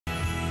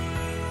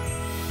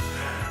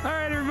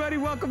everybody,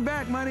 welcome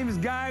back. My name is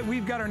Guy.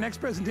 We've got our next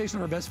presentation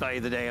of our best value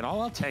of the day, and all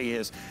I'll tell you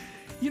is,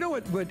 you know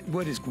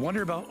what is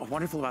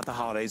wonderful about the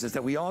holidays is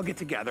that we all get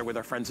together with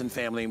our friends and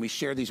family and we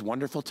share these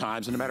wonderful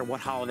times, and no matter what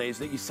holidays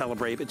that you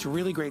celebrate, it's a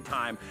really great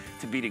time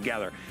to be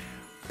together.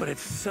 But it's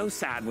so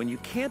sad when you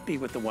can't be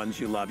with the ones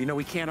you love. You know,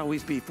 we can't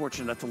always be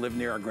fortunate enough to live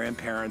near our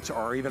grandparents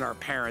or even our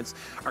parents.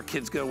 Our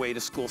kids go away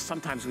to school.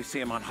 Sometimes we see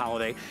them on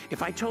holiday.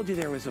 If I told you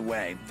there was a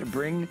way to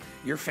bring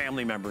your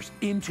family members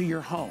into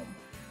your home,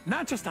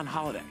 not just on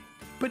holiday,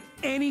 but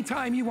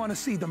anytime you want to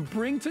see them,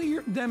 bring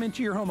them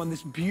into your home on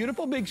this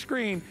beautiful big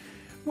screen,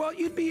 well,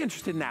 you'd be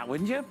interested in that,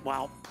 wouldn't you?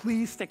 Well,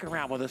 please stick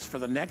around with us for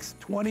the next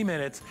 20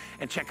 minutes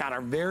and check out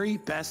our very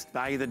best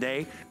value of the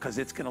day, because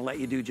it's going to let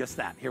you do just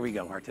that. Here we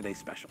go, our today's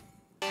special.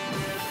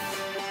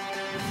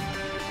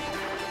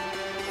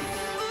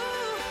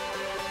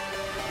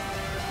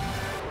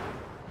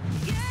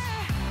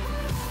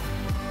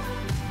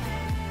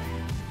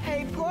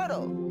 Hey,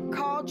 Portal,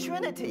 call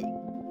Trinity.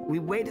 We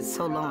waited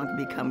so long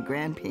to become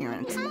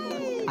grandparents.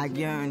 I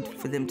yearned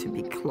for them to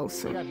be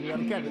closer.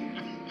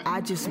 I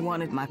just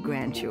wanted my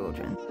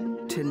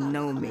grandchildren to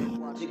know me.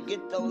 To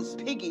get those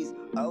piggies.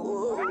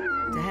 Oh.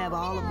 To have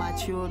all of my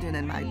children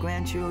and my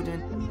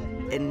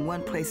grandchildren in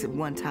one place at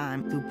one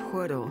time through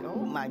Portal.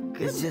 Oh my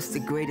goodness. It's just the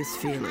greatest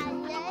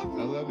feeling. I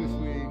love you,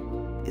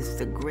 sweetie. It's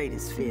the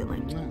greatest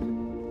feeling.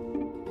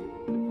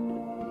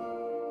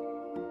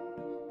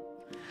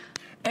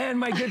 And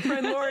my good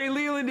friend Lori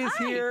Leland is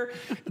here.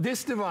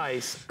 This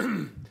device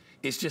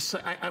is just,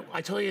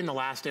 I told you in the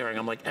last airing,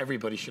 I'm like,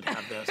 everybody should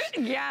have this.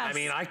 Yes. I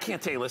mean, I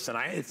can't tell you, listen,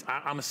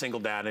 I'm a single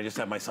dad, and I just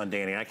have my son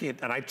Danny.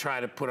 And I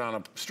try to put on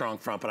a strong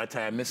front, but I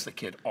tell you, I miss the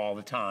kid all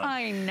the time.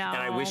 I know. And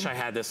I wish I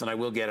had this, and I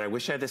will get it. I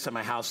wish I had this at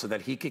my house so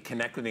that he could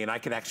connect with me, and I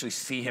could actually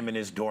see him in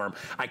his dorm.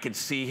 I could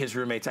see his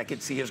roommates. I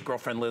could see his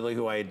girlfriend Lily,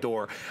 who I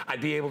adore.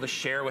 I'd be able to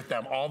share with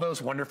them all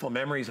those wonderful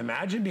memories.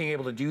 Imagine being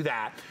able to do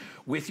that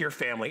with your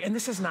family. And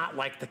this is not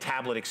like the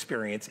tablet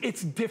experience.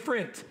 It's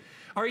different.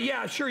 All right,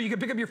 yeah, sure, you can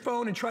pick up your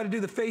phone and try to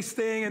do the face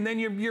thing, and then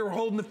you're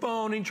holding the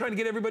phone and you're trying to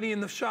get everybody in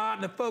the shot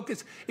and the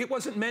focus. It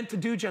wasn't meant to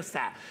do just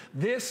that.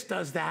 This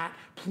does that,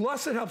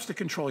 plus it helps to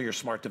control your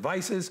smart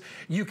devices.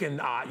 You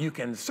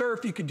can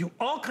surf, you can do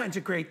all kinds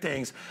of great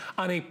things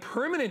on a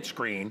permanent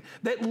screen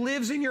that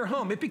lives in your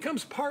home. It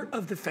becomes part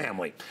of the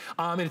family.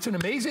 And it's an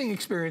amazing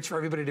experience for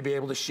everybody to be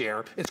able to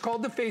share. It's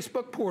called the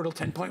Facebook Portal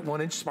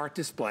 10.1-inch smart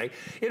display.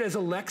 It has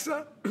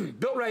Alexa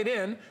built right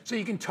in, so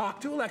you can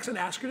talk to Alexa and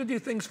ask her to do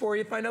things for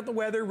you, find out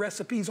the weather,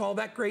 recipes, all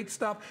that great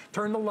stuff.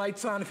 Turn the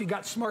lights on if you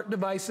got smart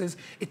devices.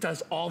 It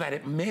does all that.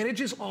 It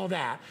manages all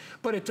that,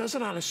 but it does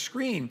it on a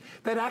screen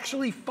that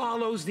actually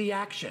follows the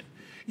action.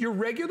 Your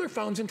regular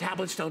phones and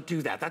tablets don't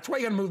do that. That's why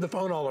you gotta move the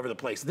phone all over the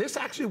place. This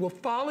actually will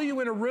follow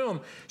you in a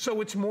room,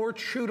 so it's more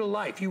true to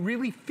life. You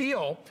really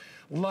feel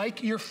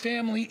like your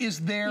family is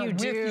there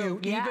with you,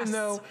 even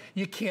though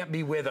you can't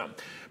be with them.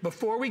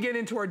 Before we get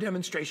into our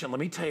demonstration, let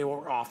me tell you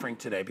what we're offering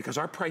today, because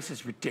our price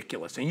is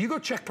ridiculous. And you go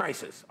check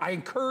prices. I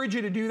encourage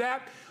you to do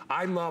that.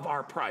 I love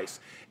our price.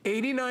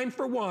 $89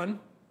 for one.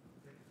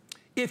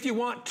 If you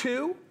want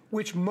two,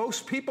 which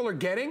most people are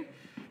getting,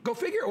 go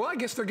figure, well, I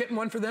guess they're getting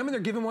one for them and they're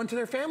giving one to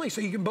their family,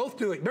 so you can both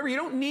do it. Remember, you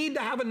don't need to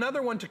have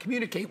another one to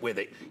communicate with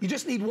it. You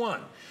just need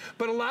one.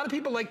 But a lot of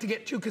people like to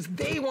get two because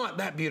they want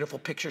that beautiful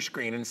picture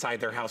screen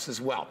inside their house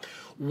as well.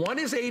 One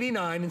is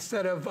 $89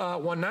 instead of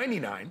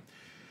 $199.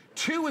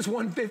 Two is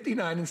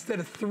 $159 instead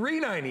of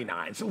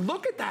 $399. So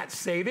look at that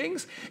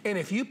savings. And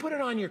if you put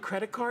it on your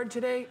credit card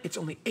today, it's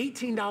only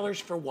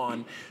 $18 for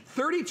one,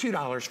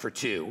 $32 for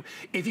two.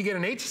 If you get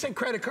an HSN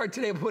credit card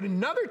today, we'll put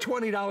another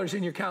 $20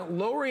 in your account,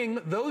 lowering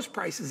those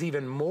prices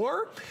even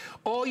more.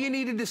 All you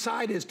need to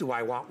decide is, do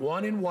I want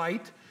one in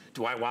white?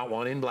 Do I want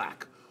one in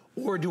black?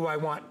 Or do I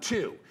want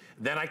two?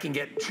 Then I can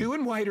get two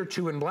in white or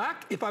two in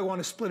black. If I want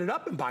to split it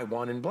up and buy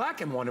one in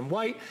black and one in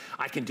white,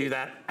 I can do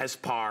that as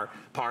part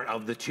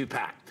of the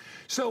two-pack.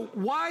 So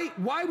why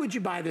would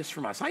you buy this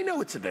from us? I know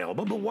it's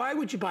available, but why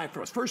would you buy it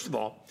from us? First of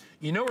all,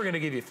 you know we're going to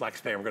give you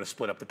flex pay and we're going to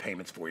split up the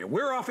payments for you.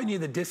 We're offering you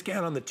the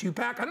discount on the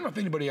two-pack. I don't know if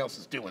anybody else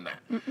is doing that,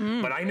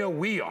 but I know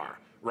we are,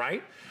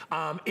 right?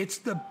 It's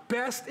the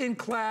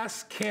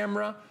best-in-class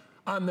camera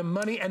on the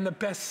money and the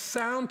best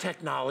sound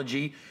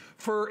technology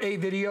for a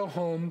video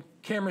home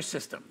camera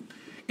system.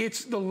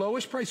 It's the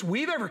lowest price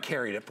we've ever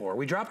carried it for.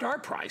 We dropped our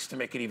price to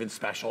make it even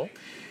special.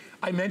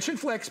 I mentioned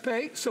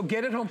FlexPay, so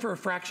get it home for a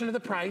fraction of the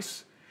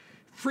price.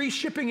 Free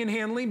shipping and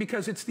handling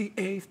because it's the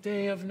 8th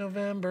day of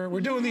November. We're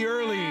doing the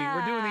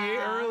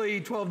early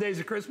 12 days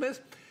of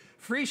Christmas.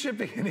 Free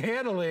shipping and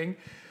handling.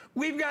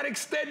 We've got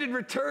extended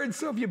returns,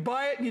 so if you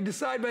buy it and you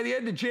decide by the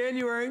end of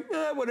January,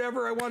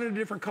 whatever, I wanted a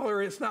different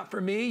color, it's not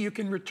for me, you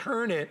can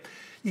return it.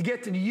 you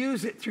get to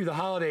use it through the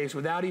holidays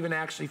without even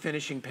actually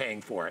finishing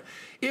paying for it.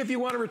 If you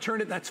want to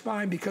return it, that's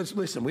fine, because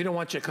listen, we don't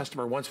want you a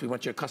customer once, we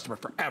want you a customer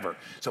forever.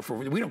 So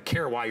we don't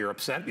care why you're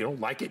upset. If you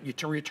don't like it, you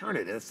return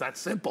it. It's that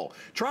simple.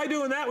 Try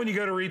doing that when you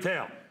go to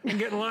retail and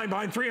get in line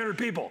behind 300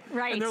 people.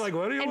 Right. And they're like,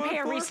 what do you want And pay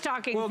a for?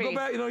 restocking Well, fee. go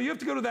back, you have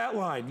to go to that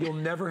line. You'll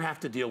never have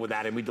to deal with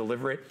that, and we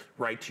deliver it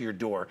right to your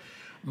door.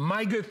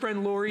 My good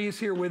friend Lori is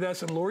here with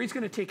us, and Lori's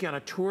gonna take you on a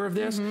tour of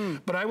this,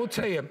 but I will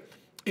tell you,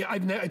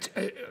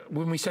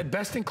 when we said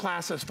best in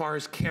class as far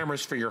as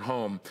cameras for your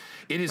home,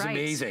 it is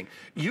amazing.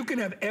 You can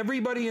have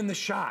everybody in the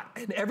shot,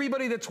 and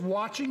everybody that's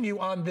watching you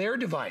on their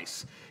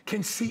device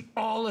can see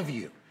all of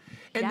you.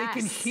 And they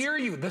can hear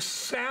you, the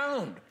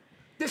sound.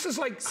 This is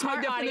like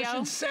Smart high definition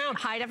audio, sound.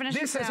 high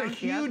definition This has a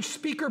huge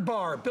speaker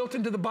bar built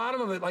into the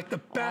bottom of it, like the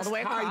best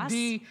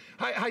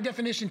high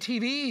definition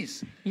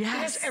TVs. Yes.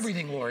 It has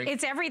everything, Lori.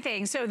 It's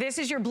everything. So this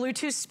is your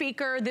Bluetooth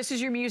speaker. This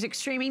is your music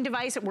streaming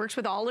device. It works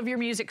with all of your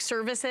music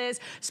services,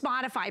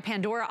 Spotify,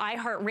 Pandora,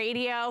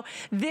 iHeartRadio.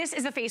 This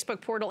is a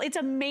Facebook portal. It's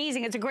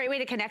amazing. It's a great way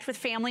to connect with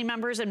family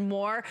members and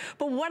more.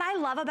 But what I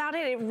love about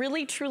it, it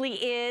really truly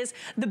is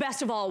the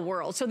best of all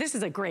worlds. So this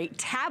is a great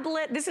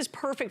tablet. This is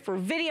perfect for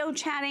video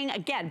chatting.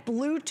 Again,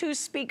 Bluetooth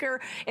speaker.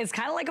 It's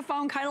kind of like a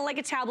phone, kind of like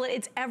a tablet.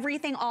 It's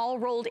everything all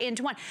rolled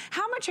into one.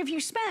 How much have you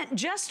spent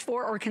just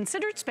for, or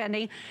considered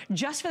spending,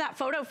 just for that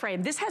photo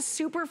frame? This has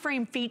super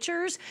frame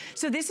features.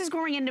 So this is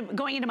going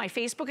into my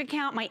Facebook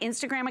account, my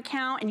Instagram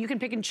account, and you can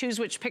pick and choose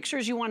which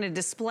pictures you want to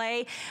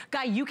display.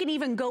 Guy, you can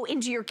even go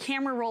into your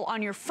camera roll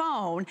on your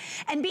phone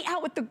and be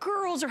out with the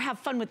girls or have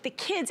fun with the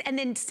kids, and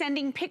then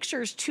sending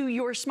pictures to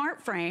your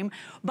smart frame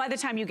by the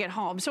time you get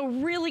home. So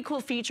really cool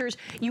features.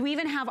 You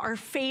even have our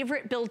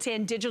favorite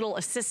built-in digital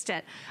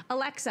assistant.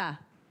 Alexa,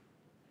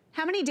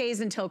 how many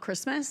days until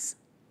Christmas?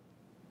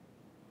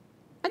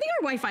 I think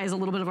our Wi-Fi is a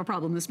little bit of a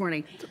problem this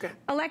morning. It's okay.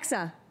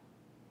 Alexa,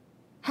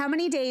 how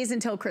many days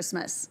until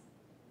Christmas?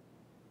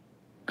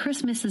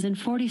 Christmas is in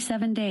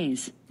 47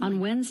 days, on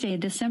Wednesday,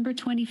 December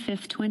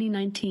 25th,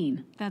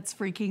 2019. That's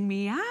freaking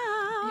me out.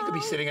 You could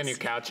be sitting on your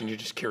couch and you're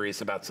just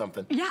curious about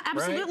something. Yeah,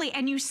 absolutely. Right?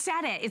 And you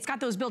set it. It's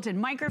got those built-in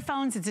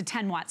microphones. It's a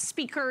 10-watt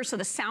speaker, so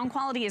the sound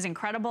quality is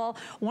incredible.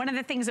 One of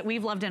the things that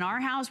we've loved in our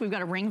house, we've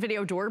got a Ring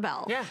video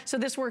doorbell. Yeah. So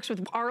this works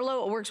with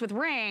Arlo, it works with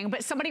Ring,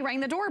 but somebody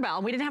rang the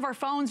doorbell. We didn't have our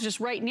phones just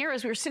right near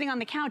us. We were sitting on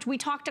the couch. We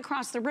talked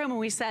across the room and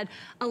we said,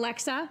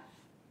 Alexa,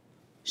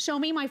 show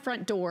me my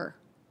front door.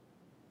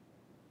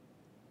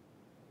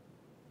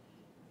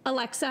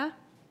 Alexa,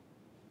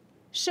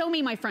 show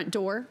me my front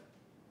door.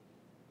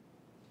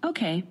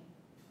 Okay.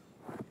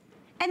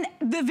 And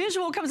the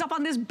visual comes up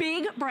on this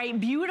big,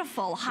 bright,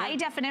 beautiful, high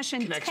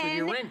definition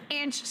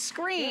 10-inch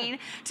screen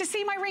to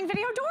see my Ring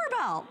video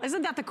doorbell.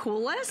 Isn't that the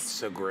coolest?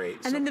 So great.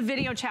 And then the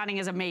video chatting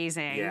is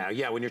amazing.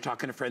 Yeah, when you're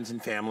talking to friends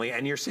and family,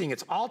 and you're seeing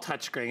it's all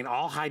touchscreen,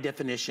 all high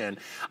definition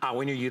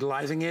when you're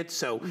utilizing it.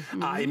 So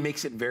it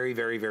makes it very,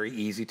 very, very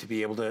easy to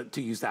be able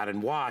to use that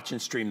and watch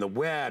and stream the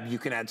web. You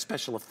can add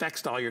special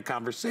effects to all your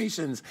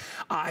conversations.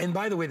 And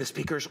by the way, the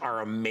speakers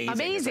are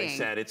amazing. As I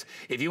said,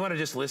 if you want to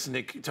just listen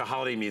to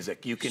holiday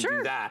music, you can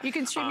do that. You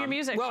can stream your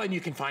music. Well, and you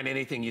can find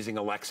anything using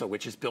Alexa,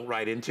 which is built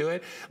right into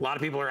it. A lot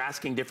of people are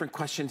asking different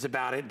questions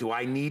about it. Do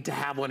I need to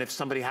have one if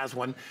somebody has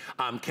one?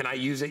 Can I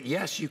use it?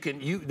 Yes, you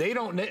can. They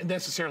don't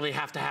necessarily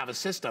have to have a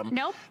system.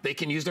 Nope. They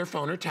can use their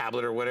phone or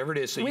tablet or whatever it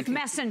is. So with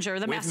Messenger,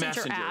 the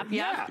Messenger app.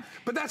 Yeah.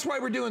 But that's why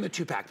we're doing the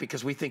 2-pack,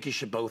 because we think you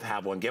should both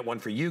have one. Get one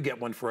for you, get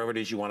one for whoever it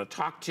is you want to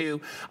talk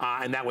to.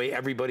 And that way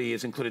everybody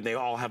is included. They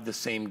all have the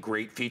same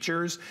great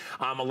features.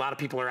 A lot of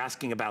people are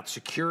asking about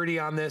security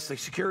on this. The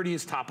security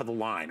is top of the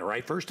line, all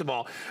right? First of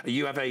all,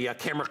 you have a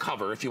camera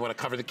cover if you want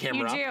to cover the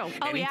camera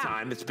up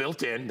anytime. It's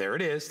built in. There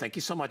it is. Thank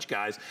you so much,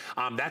 guys.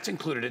 That's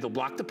included. It'll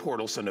block the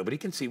portal so nobody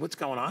can see what's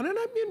going on, and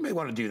you may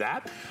want to do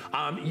that.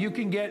 You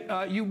can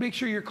get, you make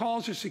sure your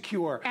calls are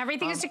secure.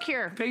 Everything is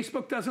secure.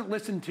 Facebook doesn't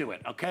listen to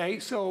it, okay?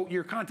 So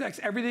your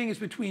contacts, everything is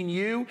between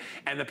you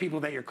and the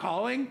people that you're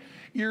calling.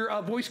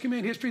 Your voice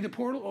command history, the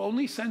portal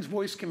only sends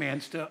voice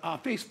commands to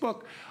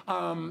Facebook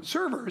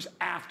servers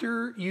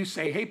after you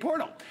say, hey,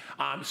 portal.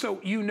 So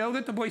you know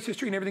that the voice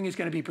history and everything is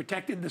going to be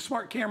protected. The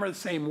smart camera the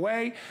same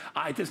way.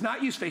 It does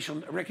not use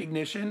facial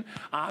recognition,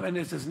 and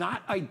it does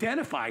not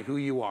identify who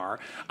you are.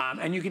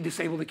 And you can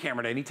disable the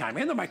camera at any time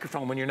and the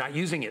microphone when you're not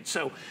using it.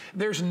 So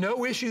there's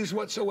no issues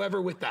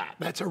whatsoever with that.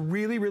 That's a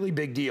really, really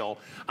big deal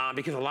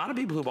because a lot of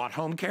people who bought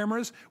home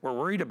cameras were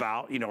worried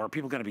about, are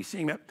people going to be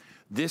seeing that?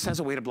 This has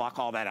a way to block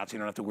all that out so you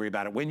don't have to worry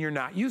about it when you're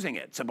not using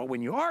it. So, but when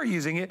you are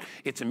using it,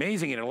 it's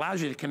amazing. It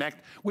allows you to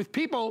connect with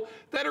people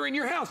that are in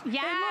your house.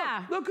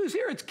 Yeah. Hey, look who's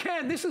here. It's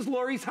Ken. This is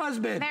Lori's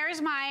husband.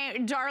 There's my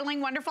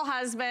darling, wonderful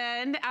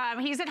husband.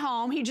 He's at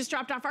home. He just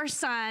dropped off our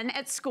son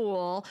at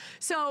school.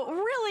 So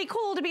really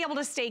cool to be able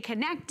to stay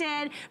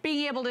connected,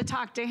 being able to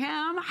talk to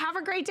him. Have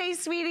a great day,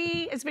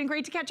 sweetie. It's been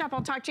great to catch up.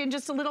 I'll talk to you in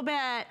just a little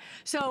bit.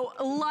 So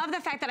love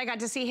the fact that I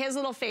got to see his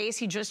little face.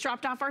 He just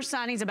dropped off our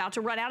son. He's about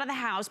to run out of the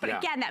house. But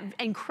again, that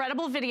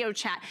incredible video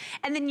chat,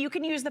 and then you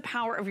can use the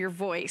power of your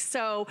voice.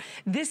 So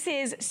this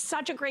is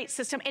such a great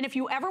system. And if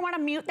you ever want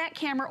to mute that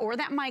camera or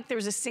that mic,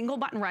 there's a single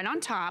button right on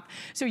top.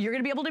 So you're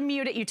going to be able to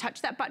mute it. You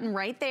touch that button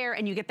right there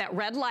and you get that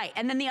red light.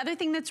 And then the other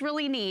thing that's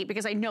really neat,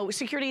 because I know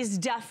security is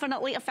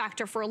definitely a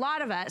factor for a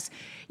lot of us,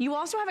 you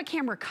also have a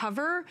camera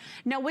cover.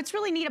 Now, what's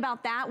really neat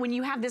about that, when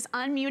you have this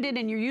unmuted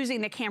and you're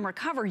using the camera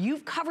cover,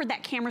 you've covered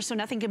that camera so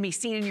nothing can be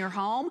seen in your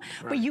home,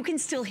 but you can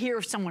still hear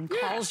if someone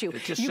calls you.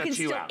 You can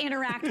still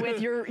interact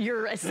with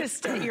your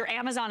assistant, your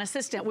Amazon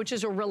assistant, which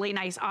is a really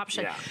nice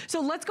option.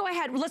 So let's go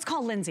ahead. Let's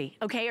call Lindsay.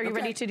 Okay, are you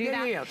ready to do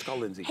that? Yeah, let's call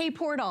Lindsay. Hey,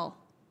 Portal.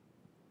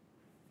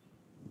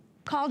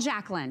 Call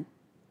Jacqueline.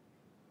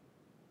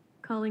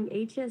 Calling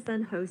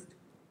HSN host.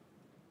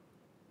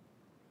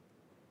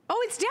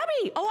 Oh, it's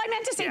Debbie. Oh, I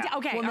meant to say,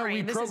 okay. Well, no, all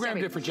right, we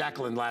programmed it for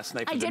Jacqueline last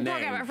night for the name. I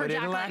did program it for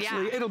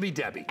Jacqueline, it'll be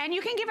Debbie. And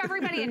you can give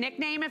everybody a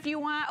nickname if you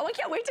want. Oh, I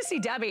can't wait to see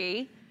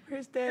Debbie.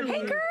 Where's Debbie?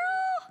 Hey, girl.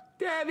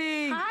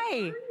 Debbie.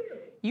 Hi.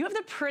 You have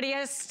the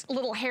prettiest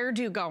little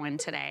hairdo going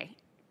today.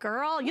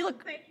 Girl, you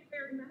look... Thank you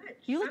very much.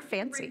 You look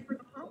fancy. Ready for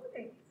the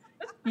holidays.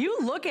 You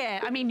look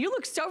it. I mean, you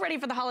look so ready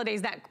for the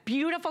holidays. That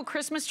beautiful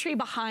Christmas tree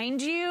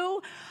behind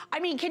you. I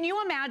mean, can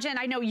you imagine?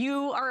 I know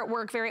you are at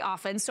work very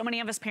often. So many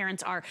of us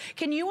parents are.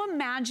 Can you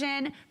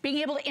imagine being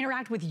able to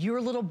interact with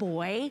your little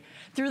boy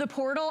through the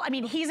portal? I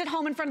mean, he's at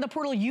home in front of the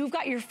portal. You've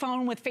got your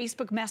phone with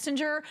Facebook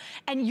Messenger,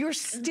 and you're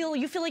still,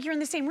 you feel like you're in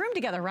the same room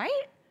together, right?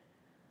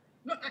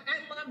 No,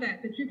 I love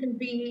that you can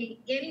be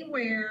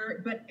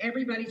anywhere, but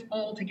everybody's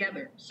all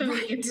together. So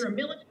if you're a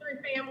military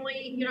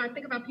family, you know, I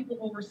think about people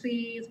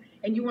overseas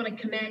and you want to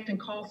connect and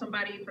call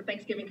somebody for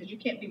Thanksgiving because you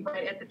can't be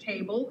right at the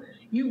table.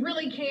 You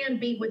really can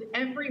be with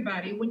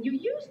everybody when you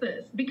use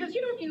this. Because,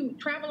 you know, if you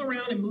travel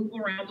around and move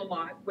around a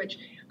lot, which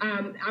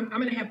I'm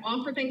going to have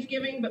off for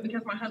Thanksgiving, but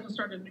because my husband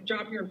started a new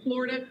job here in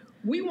Florida,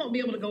 we won't be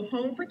able to go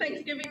home for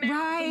Thanksgiving now.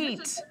 Right. So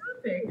this is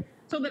perfect.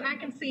 So that I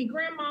can see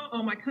grandma,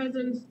 all my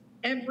cousins,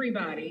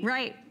 everybody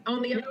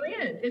on the other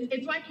end.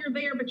 It's like you're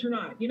there, but you're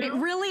not, you know? It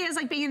really is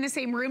like being in the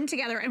same room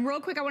together. And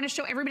real quick, I want to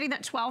show everybody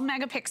that 12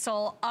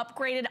 megapixel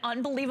upgraded,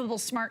 unbelievable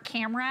smart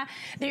camera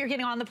that you're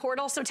getting on the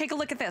portal. So take a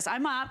look at this.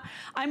 I'm up,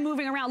 I'm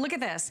moving around. Look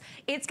at this.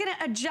 It's going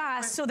to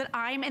adjust so that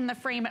I'm in the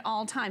frame at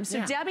all times.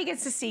 So Debbie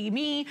gets to see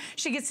me.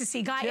 She gets to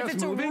see Guy. If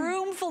it's a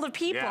room full of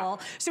people,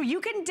 so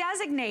you can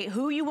designate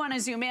who you want to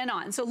zoom in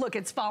on. So look,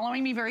 it's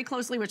following me very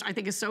closely, which I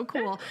think is so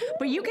cool.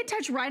 But you can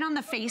touch right on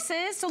the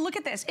faces. So look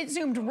at this. It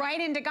zoomed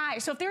right into Guy.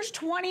 So if there's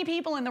 20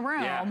 people in the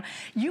room,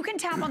 you can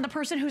tap on the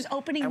person who's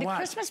opening the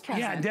Christmas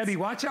presents. Yeah, Debbie,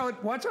 watch how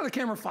the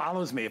camera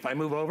follows me if I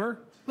move over.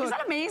 Look. Is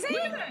that amazing?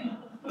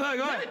 Look,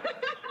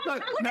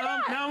 look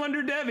now I'm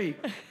under Debbie.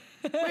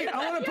 Wait,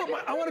 I want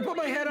to put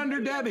my head under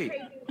Debbie.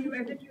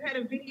 As if you had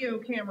a video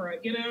camera,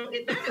 you know?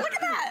 Look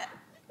at that.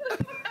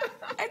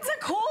 It's the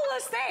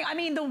coolest thing. I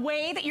mean, the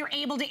way that you're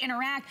able to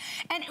interact,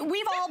 and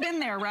we've all been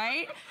there,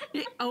 right?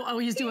 Oh,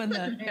 he's doing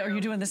the. Are you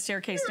doing the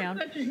staircase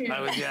down? I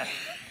was, yeah.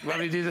 Let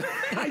me do this.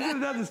 I did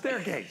it on the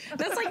staircase.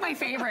 That's like my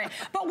favorite.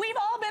 But we've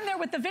all been there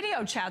with the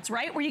video chats,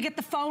 right? Where you get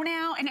the phone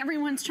out and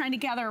everyone's trying to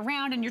gather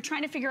around and you're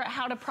trying to figure out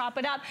how to prop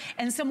it up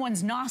and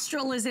someone's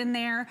nostril is in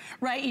there,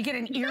 right? You get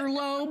an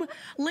earlobe.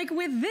 Like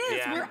with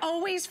this, we're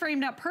always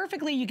framed up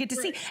perfectly. You get to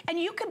see, and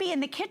you could be in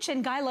the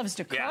kitchen. Guy loves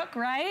to cook,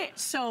 right?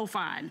 So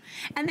fun.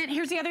 And then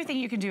here's the other thing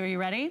you can do. Are you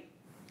ready?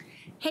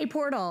 Hey,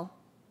 Portal,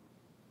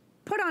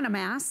 put on a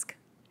mask.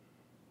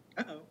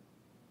 Uh-oh.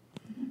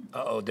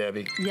 Uh-oh,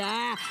 Debbie.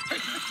 Yeah.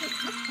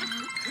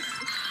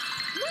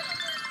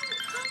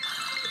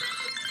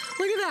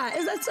 Look at that.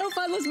 Is that so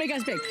fun? Let's make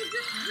us big.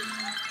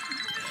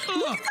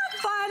 Look at the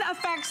fun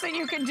effects that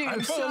you can do.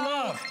 I'm full of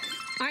love.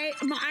 I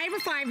have a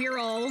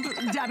 5-year-old,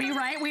 Debbie,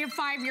 right? We have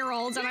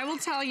 5-year-olds, and I will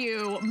tell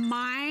you,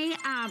 my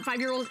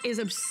 5-year-old is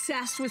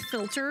obsessed with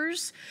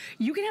filters.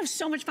 You can have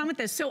so much fun with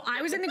this. So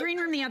I was in the green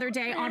room the other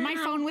day on my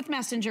phone with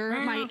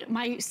Messenger.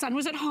 My son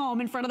was at home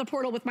in front of the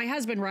portal with my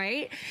husband,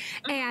 right?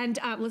 And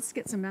let's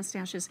get some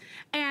mustaches.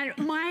 And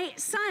my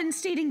son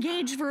stayed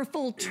engaged for a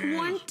full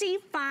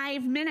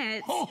 25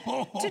 minutes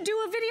to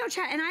do a video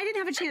chat, and I didn't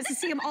have a chance to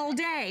see him all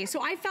day.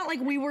 So I felt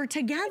like we were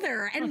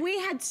together, and we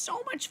had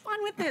so much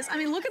fun with this. I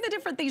mean, look at the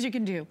different things you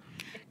can do.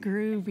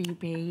 Groovy,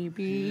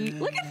 baby.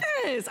 Look at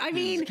this. I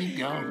mean, keep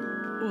going.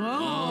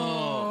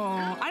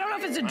 Whoa. I don't know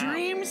if it's a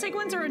dream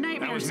sequence or a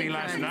nightmare sequence.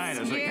 That was me last night.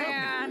 I was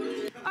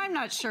like, I'm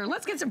not sure.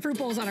 Let's get some fruit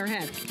bowls on our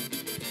head.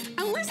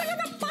 And listen to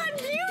the fun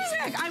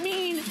music. I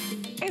mean,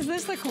 is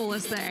this the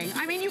coolest thing?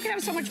 I mean, you can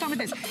have so much fun with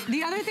this.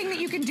 The other thing that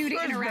you can do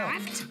to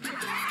interact.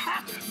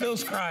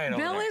 Bill's crying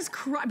over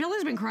there. Bill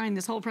has been crying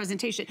this whole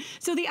presentation.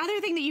 So the other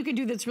thing that you can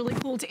do that's really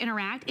cool to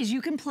interact is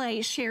you can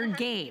play shared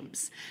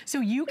games. So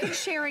you can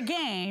share a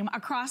game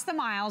across the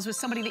miles with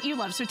somebody that you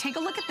love. So take a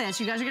look at this.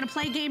 You guys are gonna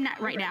play a game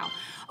right now.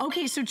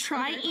 Okay, so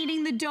try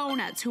eating the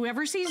donuts.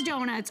 Whoever sees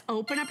donuts,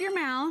 open up your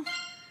mouth.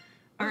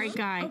 All right,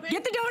 Guy.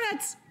 Get the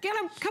donuts. Get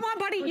them. Come on,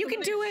 buddy. You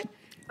can do it.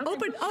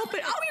 Open. Oh,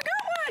 you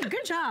got one.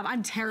 Good job.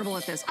 I'm terrible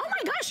at this. Oh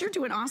my gosh, you're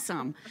doing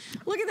awesome.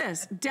 Look at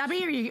this.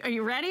 Debbie, are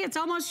you ready? It's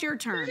almost your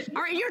turn.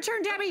 All right, your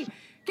turn, Debbie.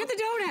 Get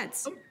the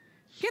donuts.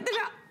 Get the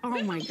donut.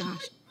 Oh my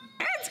gosh.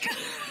 It's good.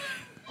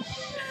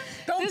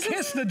 Don't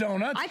kiss the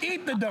donuts,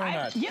 eat the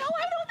donuts. I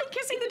don't think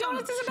kissing the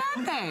donuts is a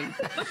bad thing.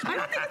 I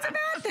don't think it's a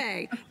bad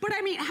thing. But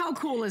I mean, how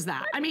cool is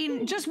that? I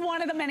mean, just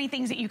one of the many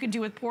things that you can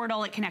do with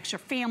Portal. It connects your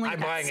family. I'm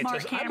buying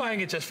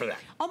it just for that.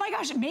 Oh my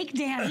gosh, make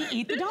Danny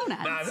eat the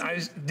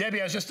donuts.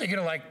 Debbie, I was just thinking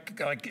of like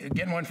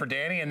getting one for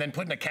Danny and then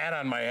putting a cat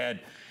on my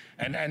head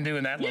and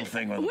doing that little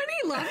thing with him. Wouldn't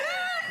he love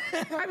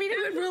that? I mean, he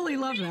would really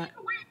love that. He's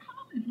away at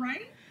college,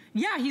 right?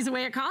 Yeah, he's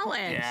away at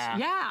college.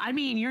 Yeah, I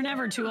mean, you're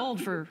never too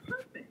old for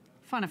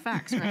fun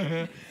effects,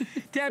 right?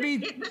 Debbie.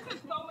 This is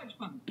so much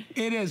fun.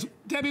 It is.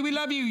 Debbie, we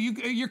love you.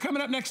 You're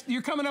coming up next.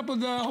 You're coming up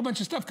with a whole bunch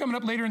of stuff coming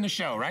up later in the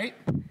show, right?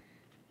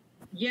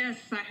 Yes,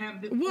 I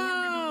have the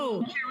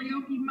Whoa!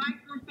 karaoke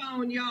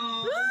microphone,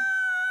 y'all.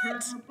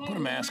 Put a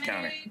mask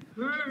on it.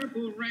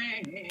 Purple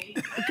rain.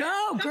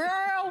 Go,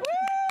 girl! Woo!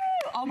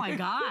 Oh my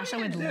gosh, I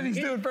would love Debbie's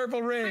doing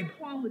Purple Rain.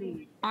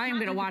 Quality. I am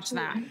gonna watch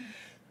that.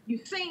 You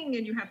sing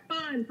and you have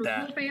fun for the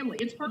whole family.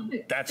 It's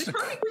perfect. It's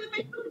perfect for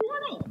the Facebook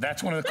portal.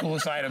 That's one of the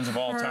coolest items of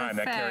all time,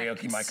 that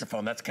Perfect. karaoke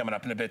microphone. That's coming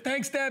up in a bit.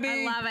 Thanks, Debbie.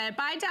 I love it.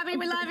 Bye, Debbie.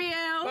 We love you.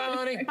 Bye,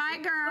 honey. Bye,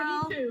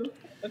 girl. Me too.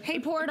 Hey,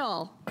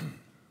 Portal.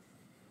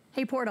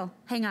 Hey, Portal.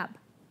 Hang up.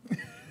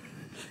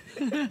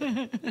 So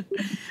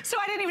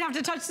I didn't even have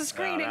to touch the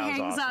screen. It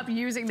hangs up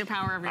using the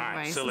power of your All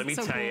right, device. so let me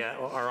tell you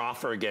our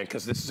offer again,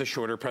 because this is a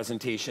shorter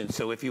presentation.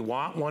 So if you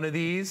want one of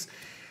these,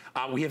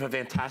 we have a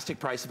fantastic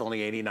price of only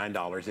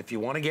 $89. If you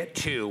want to get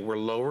two, we're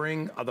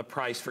lowering the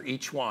price for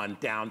each one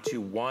down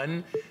to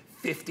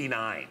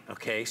 $159,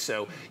 okay?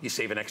 So you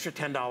save an extra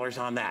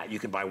 $10 on that. You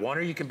can buy one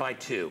or you can buy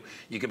two.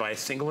 You can buy a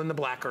single in the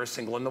black or a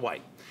single in the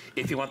white.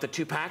 If you want the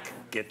 2-pack,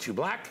 get 2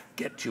 black,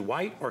 get 2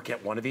 white, or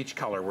get one of each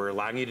color. We're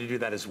allowing you to do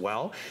that as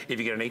well. If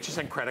you get an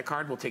HSN credit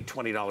card, we'll take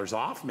 $20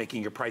 off,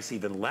 making your price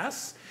even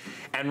less.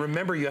 And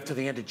remember, you have to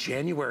the end of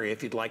January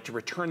if you'd like to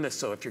return this.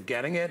 So if you're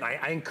getting it,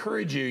 I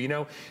encourage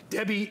you,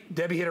 Debbie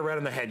hit it right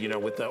on the head,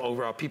 with the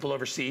overall people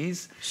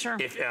overseas. Sure.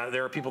 If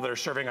there are people that are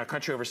serving our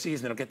country overseas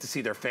and they don't get to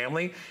see their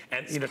family,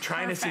 and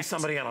trying to see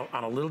somebody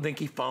on a little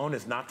dinky phone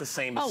is not the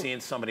same as seeing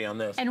somebody on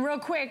this. And real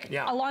quick,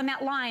 along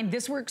that line,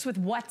 this works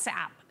with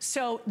WhatsApp.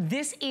 So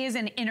this is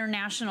an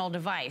international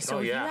device. So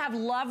if you have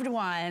loved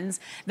ones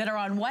that are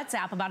on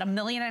WhatsApp, about 1.5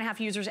 million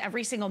users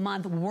every single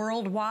month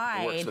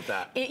worldwide, it works with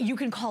that. You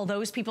can call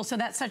those people. So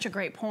that's such a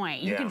great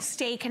point. You can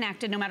stay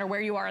connected no matter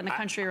where you are in the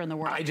country or in the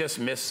world. I just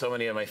miss so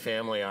many of my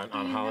family on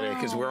holiday,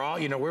 because we're all,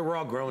 we're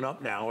all grown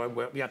up now.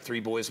 We have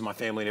 3 boys in my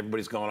family, and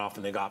everybody's going off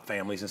and they got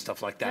families and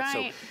stuff like that.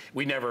 Right. So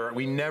we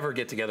never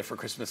get together for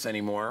Christmas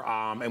anymore.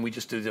 And we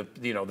just do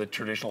the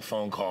traditional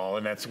phone call,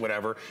 and that's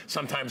whatever.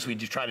 Sometimes we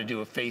just try to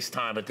do a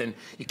FaceTime, but then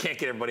you can't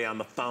get everybody on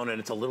the phone, and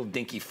it's a little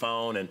dinky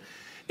phone, and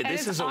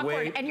this is awkward, a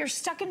way. and you're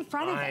stuck in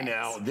front of it. I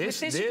know.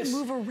 This you can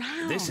move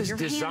around. This is Your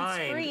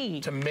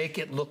designed to make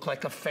it look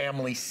like a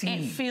family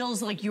scene. It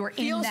feels like you're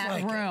in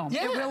that room.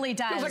 It really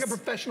does. Feels like a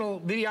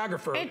professional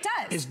videographer. It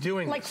does. Is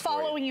doing like this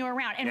following you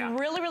around, and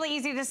really, really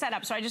easy to set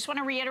up. So I just want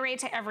to reiterate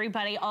to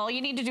everybody: all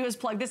you need to do is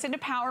plug this into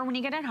power when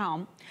you get it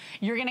home.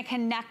 You're going to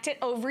connect it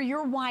over your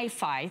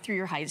Wi-Fi through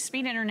your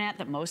high-speed internet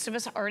that most of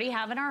us already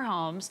have in our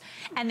homes,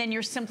 and then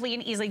you're simply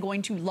and easily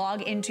going to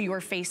log into your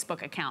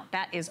Facebook account.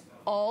 That is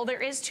all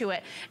there is to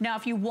it. Now,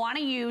 if you want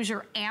to use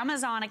your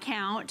Amazon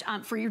account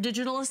for your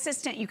digital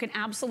assistant, you can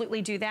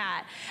absolutely do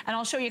that. And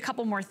I'll show you a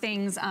couple more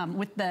things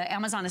with the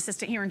Amazon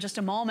assistant here in just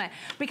a moment.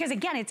 Because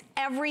again, it's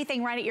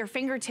everything right at your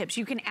fingertips.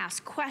 You can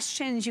ask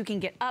questions, you can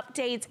get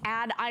updates,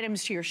 add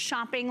items to your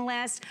shopping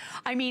list.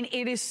 I mean,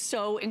 it is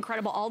so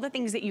incredible, all the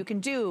things that you can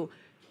do.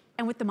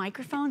 And with the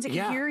microphones, it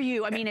can hear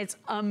you. I mean, it's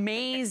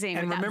amazing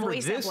with that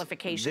voice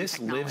amplification this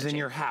technology. lives in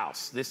your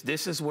house.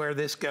 This is where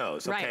this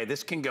goes, okay? Right.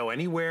 This can go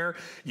anywhere.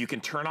 You can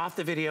turn off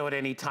the video at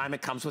any time.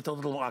 It comes with a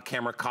little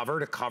camera cover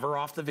to cover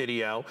off the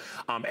video.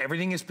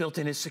 Everything is built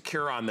in, is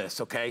secure on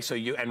this, okay? So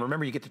and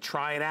remember, you get to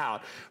try it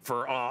out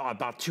for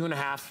about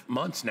 2.5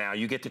 months now.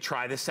 You get to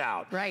try this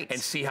out. Right.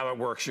 And see how it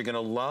works. You're gonna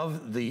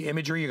love the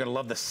imagery. You're gonna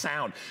love the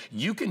sound.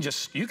 You can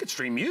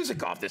stream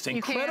music off this.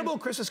 Incredible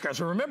Christmas cards.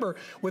 So remember,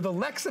 with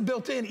Alexa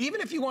built in, even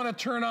if you want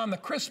to turn on the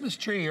Christmas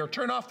tree or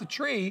turn off the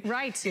tree,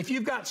 if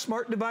you've got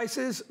smart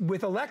devices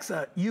with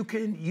Alexa, you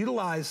can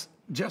utilize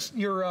just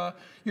your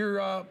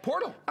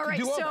portal. All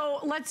right, so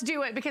let's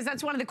do it, because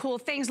that's one of the cool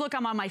things. Look,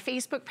 I'm on my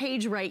Facebook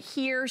page right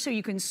here, so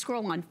you can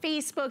scroll on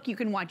Facebook, you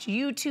can watch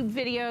YouTube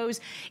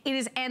videos. It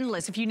is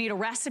endless. If you need a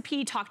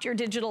recipe, talk to your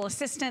digital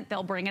assistant,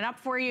 they'll bring it up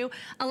for you.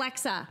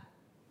 Alexa,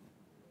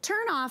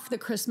 turn off the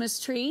Christmas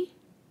tree.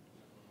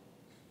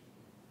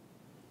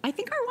 I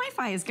think our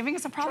Wi-Fi is giving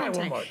us a problem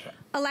today. Try one more time.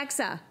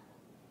 Alexa,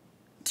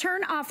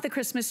 turn off the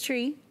Christmas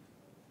tree.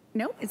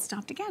 Nope, it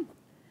stopped again.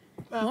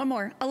 One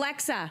more.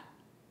 Alexa,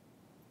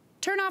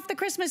 turn off the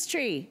Christmas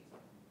tree.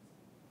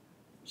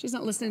 She's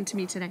not listening to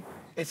me today.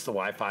 It's the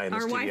Wi-Fi in the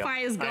Our studio. Wi-Fi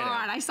is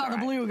gone. I saw the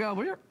blue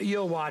go.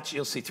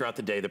 You'll see throughout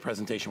the day the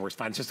presentation works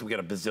fine. It's just that we got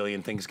a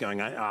bazillion things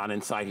going on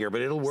inside here,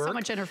 but it'll work. So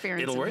much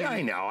interference. It'll work.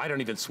 I know. I don't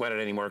even sweat it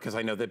anymore because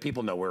I know that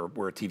people know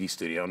we're a TV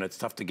studio and it's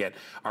tough to get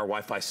our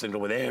Wi-Fi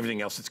signal with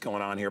everything else that's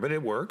going on here, but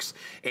it works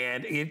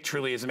and it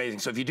truly is amazing.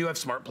 So if you do have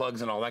smart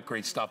plugs and all that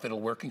great stuff, it'll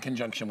work in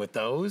conjunction with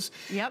those.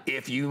 Yep.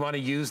 If you want to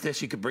use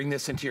this, you could bring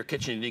this into your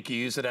kitchen and you can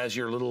use it as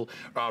your little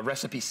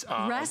recipe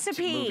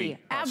movie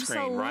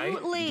Absolutely. screen, right?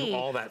 You do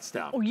all that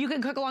stuff. You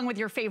can cook along with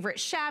your favorite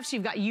chefs.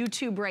 You've got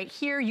YouTube right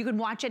here. You can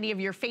watch any of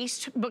your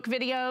Facebook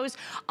videos.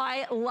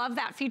 I love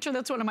that feature.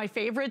 That's one of my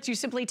favorites. You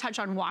simply touch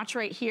on watch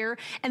right here.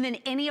 And then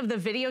any of the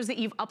videos that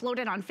you've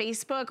uploaded on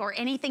Facebook or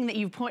anything that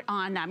you've put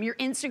on your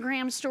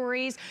Instagram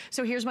stories.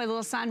 So here's my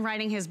little son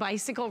riding his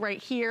bicycle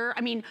right here.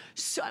 I mean,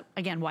 so,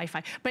 again,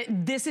 Wi-Fi, but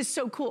this is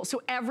so cool.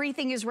 So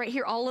everything is right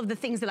here. All of the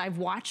things that I've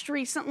watched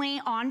recently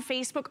on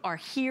Facebook are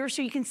here.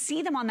 So you can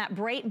see them on that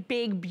bright,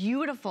 big,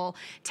 beautiful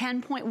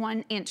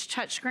 10.1-inch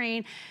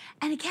touchscreen.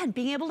 And again,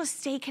 being able to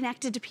stay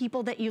connected to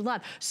people that you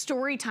love.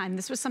 Story time,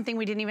 this was something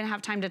we didn't even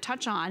have time to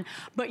touch on,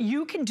 but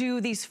you can do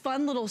these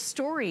fun little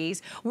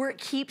stories where it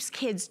keeps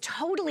kids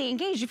totally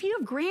engaged. If you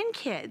have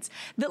grandkids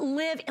that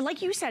live,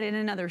 like you said, in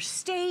another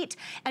state,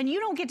 and you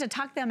don't get to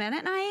tuck them in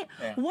at night,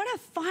 what a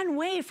fun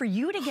way for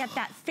you to get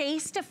that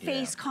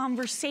face-to-face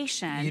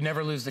conversation. You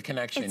never lose the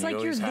connection. It's like you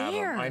always you're have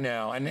there. them. I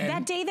know. And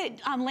that day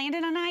that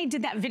Landon and I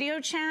did that video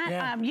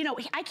chat, you know,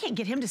 I can't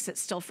get him to sit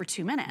still for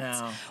 2 minutes.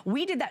 No.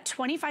 We did that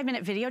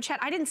 25-minute video chat.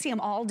 I didn't see him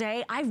all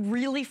day. I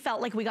really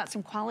felt like we got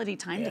some quality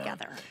time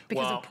together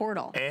because of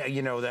Portal.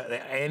 You know, that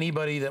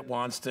anybody that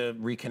wants to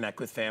reconnect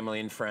with family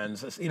and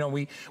friends, you know,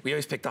 we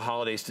always pick the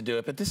holidays to do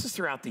it, but this is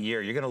throughout the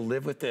year. You're going to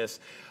live with this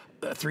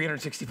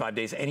 365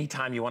 days.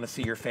 Anytime you want to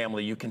see your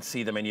family, you can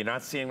see them, and you're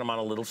not seeing them on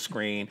a little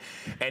screen.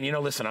 And you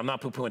know, listen, I'm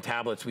not poo-pooing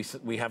tablets.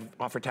 We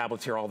offer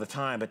tablets here all the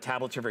time, but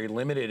tablets are very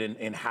limited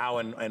in how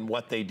and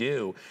what they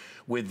do.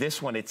 With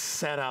this one, it's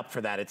set up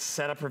for that. It's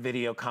set up for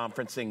video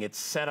conferencing. It's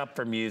set up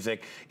for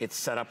music. It's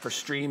set up for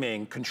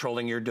streaming,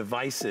 controlling your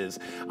devices,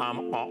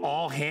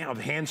 all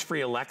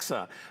hands-free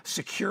Alexa,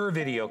 secure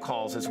video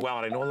calls as well.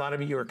 And I know a lot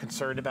of you are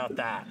concerned about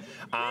that.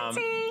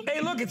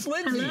 Hey, look, it's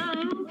Lindsay.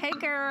 Hello. Hey,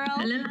 girl.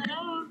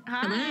 Hello.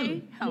 Hi.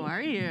 Hello. How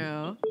are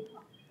you?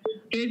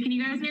 Good. Can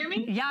you guys hear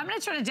me? Yeah, I'm going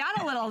to turn it down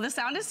a little. The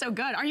sound is so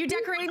good. Are you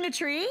decorating the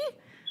tree?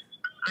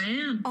 I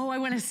am. Oh, I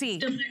want to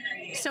see.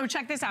 So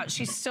check this out.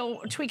 She's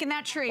still tweaking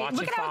that tree.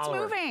 Look at how it's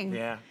moving.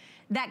 Yeah.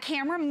 That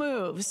camera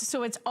moves,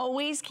 so it's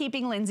always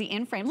keeping Lindsay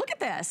in frame. Look at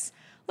this.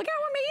 Look how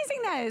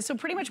amazing that is. So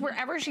pretty much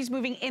wherever she's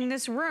moving in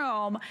this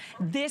room,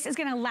 this is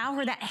gonna allow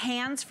her that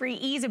hands-free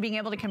ease of being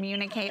able to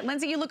communicate.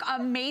 Lindsay, you look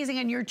amazing,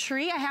 and your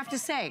tree, I have to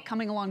say,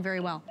 coming along very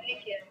well.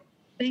 Thank you.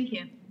 Thank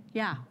you.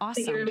 Yeah,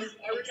 awesome. I worked really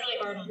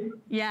hard on it.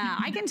 Yeah,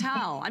 I can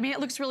tell. I mean, it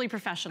looks really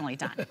professionally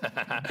done.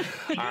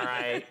 All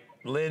right.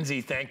 Lindsay,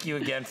 thank you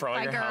again for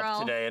all your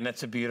help today, and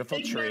that's a beautiful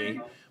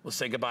tree. We'll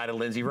say goodbye to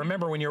Lindsay.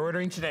 Remember, when you're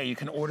ordering today, you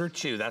can order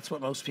 2. That's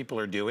what most people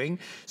are doing.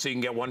 So you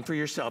can get one for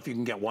yourself. You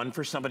can get one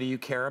for somebody you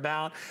care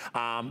about.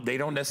 They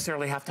don't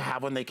necessarily have to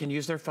have one. They can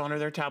use their phone or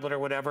their tablet or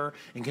whatever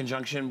in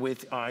conjunction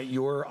with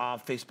your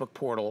Facebook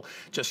portal.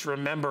 Just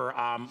remember,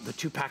 the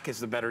 2-pack is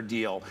the better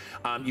deal.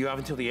 You have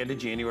until the end of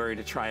January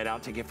to try it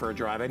out, take it for a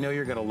drive. I know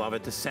you're going to love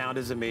it. The sound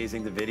is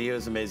amazing. The video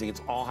is amazing.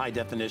 It's all high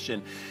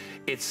definition.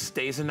 It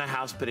stays in the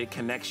house, but it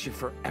connects you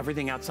for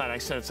everything outside. I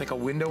said it's like a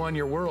window on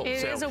your world.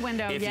 It is a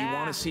window, if you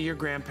want to see your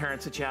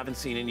grandparents that you haven't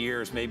seen in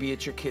years, maybe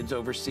it's your kids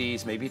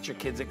overseas, maybe it's your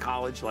kids at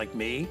college like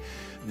me,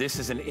 this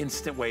is an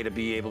instant way to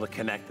be able to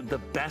connect, the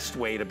best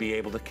way to be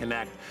able to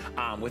connect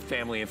with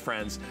family and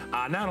friends,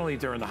 not only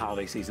during the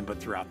holiday season, but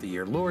throughout the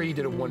year. Lori, you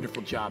did a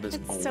wonderful job as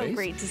always. So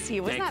great to see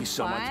you. Wasn't Thank you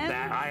so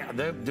much.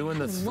 They're doing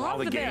this, all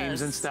the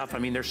games and stuff. I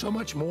mean, there's so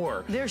much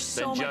more There's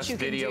so than much just you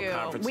can video do.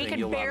 conferencing. We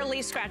can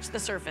barely scratch the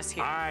surface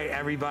here. All right,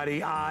 everybody.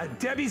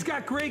 Debbie's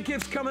got great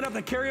gifts coming up.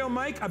 The carry-on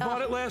mic. I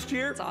bought it last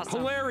year. It's awesome.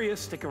 Hilarious.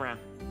 Stick around.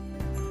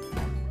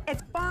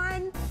 It's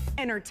fun,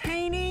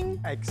 entertaining,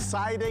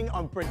 exciting,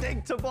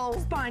 unpredictable,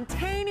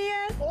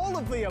 spontaneous, all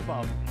of the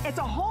above. It's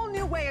a whole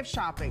new way of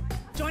shopping.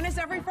 Join us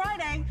every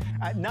Friday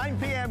at 9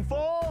 p.m.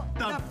 for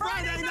the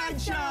Friday Night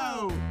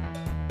Show.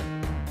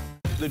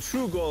 The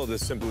true goal of the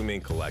Simply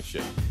Mean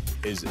collection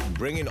is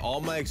bringing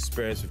all my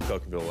experience of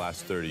cooking for the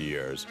last 30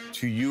 years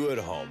to you at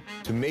home,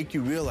 to make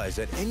you realize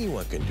that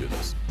anyone can do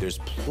this. There's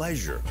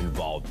pleasure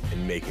involved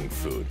in making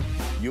food.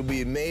 You'll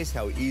be amazed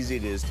how easy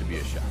it is to be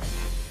a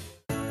chef.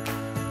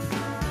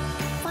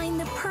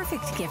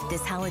 Perfect gift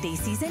this holiday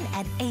season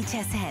at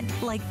HSN,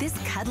 like this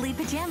cuddly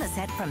pajama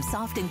set from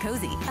Soft &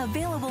 Cozy,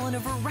 available in a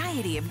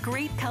variety of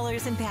great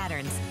colors and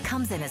patterns.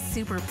 Comes in a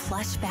super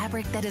plush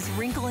fabric that is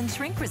wrinkle and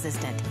shrink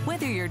resistant.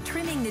 Whether you're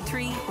trimming the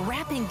tree,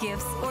 wrapping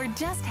gifts, or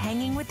just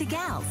hanging with the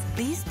gals,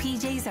 these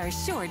PJs are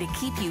sure to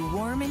keep you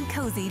warm and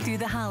cozy through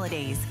the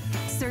holidays.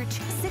 Search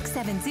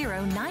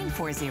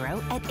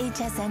 670-940 at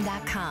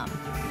hsn.com.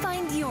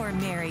 Find your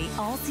Merry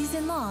all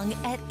season long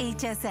at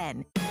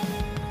HSN.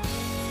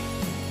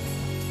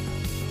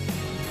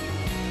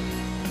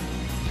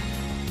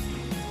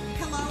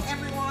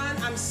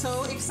 I'm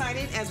so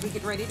excited as we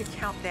get ready to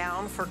count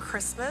down for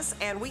Christmas,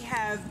 and we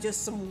have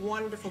just some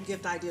wonderful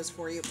gift ideas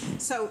for you.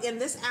 So in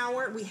this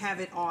hour, we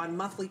have it on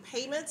monthly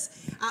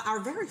payments.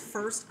 Our very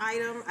first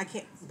item, I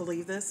can't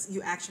believe this,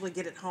 you actually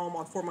get it home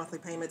on 4 monthly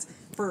payments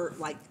for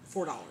like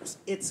 $4.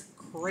 It's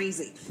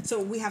crazy. So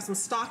we have some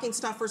stocking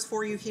stuffers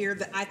for you here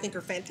that I think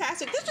are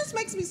fantastic. This just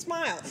makes me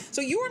smile.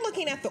 So you are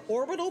looking at the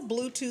Orbital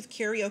Bluetooth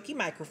karaoke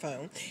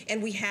microphone,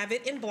 and we have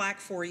it in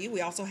black for you.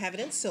 We also have it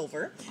in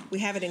silver. We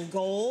have it in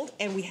gold,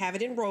 and we have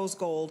it in rose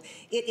gold.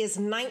 It is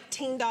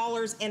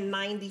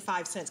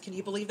 $19.95. Can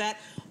you believe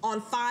that?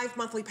 On 5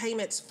 monthly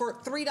payments for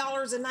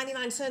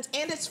 $3.99,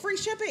 and it's free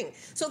shipping.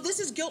 So this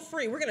is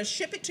guilt-free. We're gonna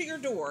ship it to your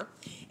door,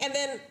 and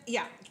then,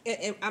 yeah,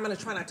 I'm gonna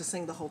try not to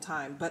sing the whole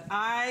time, but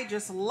I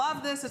just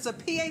love this. It's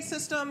a PA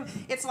system.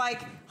 It's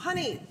like,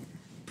 honey,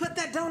 put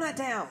that donut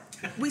down.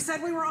 We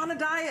said we were on a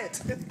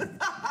diet.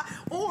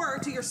 Or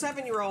to your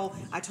 7-year-old,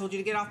 I told you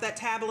to get off that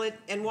tablet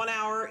in 1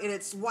 hour, and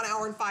it's 1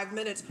 hour and 5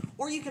 minutes.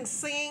 Or you can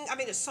sing. I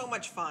mean, it's so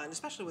much fun,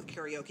 especially with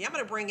karaoke. I'm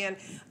going to bring in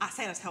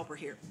Santa's helper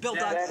here, Bill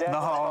Douglas. The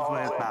halls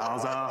with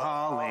boughs of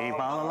holly,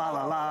 la la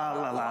la la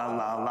la la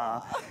la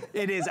la.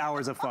 It is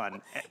hours of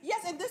fun.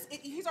 Yes, and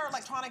he's our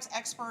electronics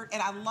expert,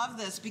 and I love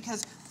this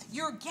because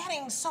you're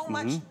getting so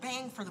much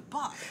bang for the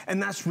buck.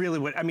 And that's really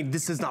what, I mean,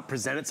 this does not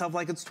present itself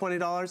like it's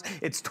 $20.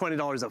 It's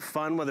 $20 of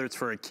fun, whether it's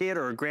for a kid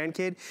or a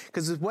grandkid,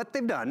 because what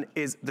they've done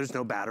is there's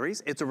no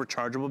batteries. It's a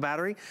rechargeable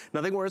battery.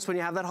 Nothing worse when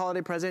you have that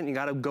holiday present and you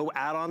got to go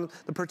add on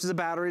the purchase of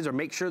batteries or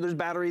make sure there's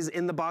batteries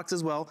in the box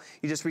as well.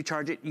 You just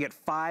recharge it. You get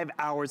 5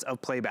 hours of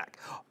playback.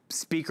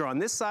 Speaker on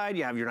this side,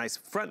 you have your nice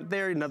front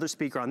there, another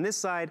speaker on this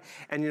side,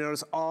 and you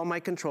notice all my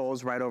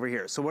controls right over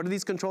here. So what do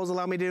these controls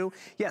allow me to do?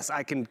 Yes,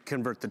 I can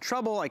convert the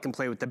treble, I can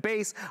play with the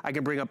bass, I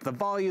can bring up the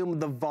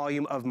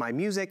volume of my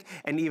music,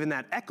 and even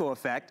that echo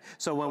effect.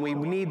 So when we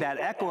need that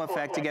echo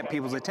effect to get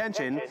people's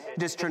attention,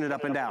 just turn it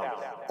up and down.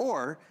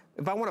 Or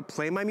if I want to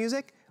play my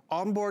music,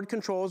 onboard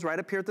controls right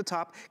up here at the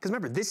top. Because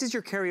remember, this is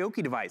your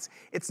karaoke device.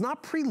 It's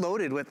not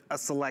preloaded with a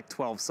select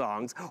 12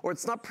 songs, or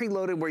it's not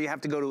preloaded where you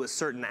have to go to a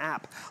certain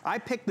app. I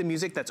pick the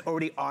music that's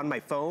already on my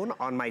phone,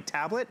 on my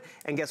tablet,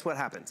 and guess what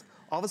happens?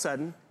 All of a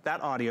sudden,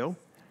 that audio,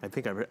 I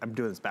think I'm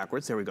doing this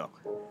backwards, there we go.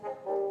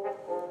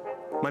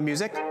 My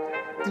music,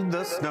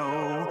 the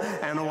snow,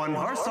 and a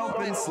one-horse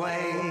open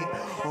sleigh,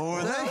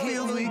 o'er the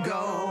hills we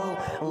go,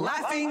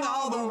 laughing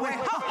all the way.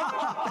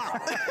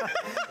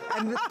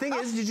 And the thing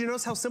is, did you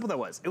notice how simple that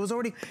was? It was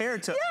already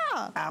paired to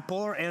Apple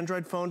or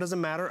Android phone, doesn't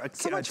matter, a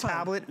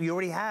tablet, you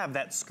already have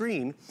that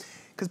screen.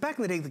 Because back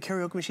in the day, the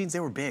karaoke machines, they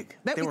were big.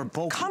 They were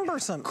bulky.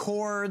 Cumbersome.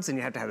 Cords, and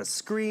you have to have a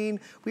screen.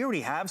 We already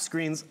have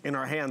screens in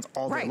our hands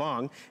all day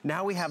long.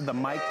 Now we have the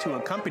mic to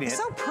accompany it. It's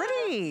so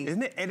pretty.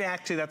 Isn't it? And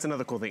actually, that's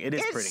another cool thing. It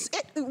is pretty.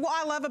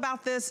 What I love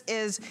about this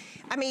is,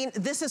 I mean,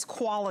 this is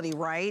quality,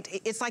 right?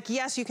 It's like,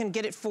 yes, you can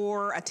get it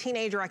for a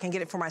teenager. I can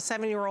get it for my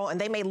 7-year-old, and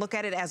they may look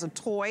at it as a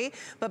toy.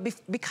 But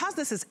because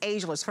this is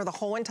ageless for the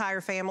whole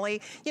entire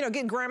family, you know,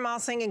 get grandma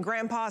singing,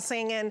 grandpa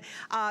singing,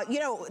 you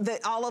know,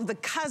 all of the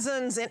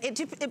cousins, and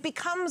it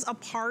becomes a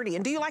party.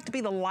 And do you like to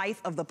be the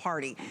life of the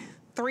party?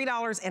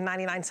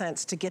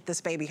 $3.99 to get this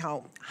baby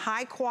home.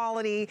 High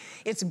quality,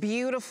 it's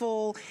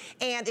beautiful,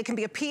 and it can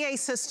be a PA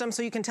system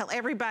so you can tell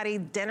everybody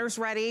dinner's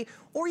ready,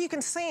 or you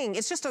can sing.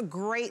 It's just a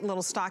great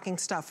little stocking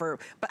stuffer.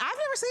 But I've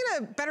never seen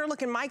a better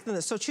looking mic than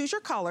this, so choose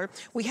your color.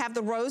 We have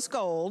the rose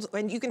gold,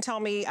 and you can tell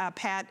me,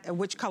 Pat,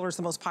 which color is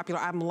the most popular.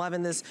 I'm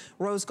loving this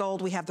rose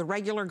gold. We have the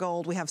regular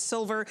gold, we have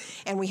silver,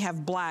 and we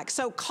have black.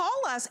 So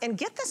call us and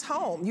get this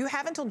home. You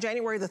have until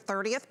January the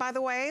 30th, by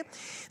the way.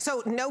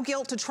 So no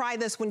guilt to try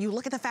this when you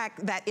look at the fact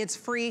that it's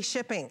free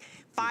shipping.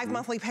 5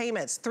 monthly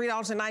payments,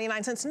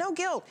 $3.99, no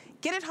guilt.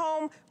 Get it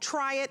home,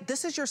 try it.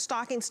 This is your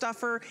stocking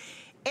stuffer.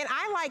 And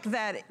I like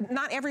that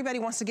not everybody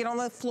wants to get on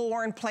the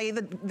floor and play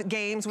the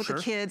games with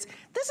the kids.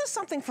 This is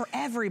something for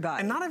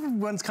everybody. And not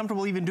everyone's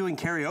comfortable even doing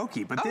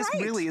karaoke, but this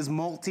really is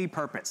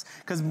multi-purpose.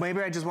 Because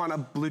maybe I just want a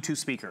Bluetooth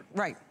speaker.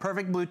 Right.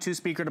 Perfect Bluetooth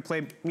speaker to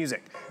play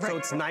music. So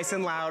it's nice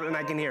and loud and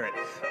I can hear it.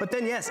 But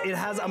then yes, it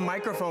has a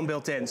microphone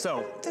built in,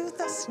 so. Through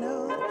the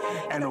snow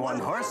and a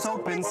one-horse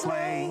open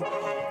sleigh,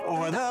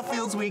 o'er the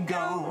fields we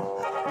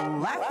go,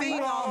 laughing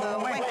all the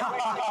way.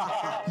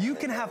 You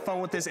can have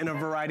fun with this in a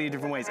variety of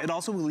different ways. It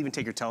also will even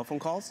take your telephone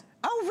calls.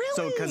 Oh, really?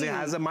 So, because it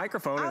has a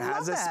microphone, it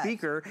has a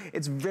speaker,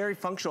 it's very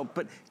functional,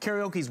 but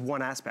karaoke is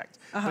one aspect.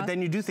 But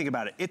then you do think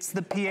about it. It's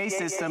the PA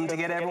system to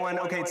get everyone,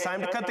 okay, it's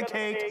time to cut the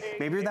cake.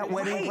 Maybe you're that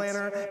wedding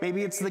planner.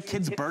 Maybe it's the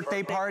kid's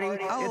birthday party.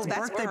 Oh, it's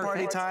birthday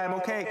party time,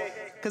 okay.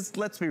 Because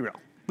let's be real.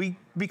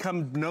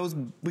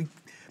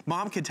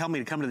 Mom can tell me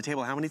to come to the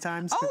table how many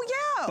times? Oh,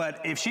 yeah.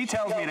 But if she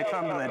tells me to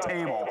come to the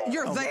table,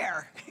 you're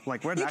there.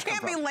 Like, where'd that come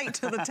from? You can't be late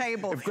to the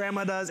table. If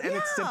grandma does, and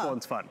it's simple and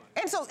it's fun.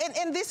 And so,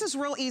 and this is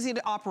real easy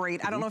to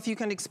operate. I don't know if you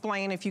can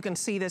explain, if you can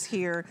see this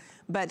here,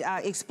 but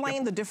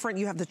explain the different,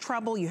 you have the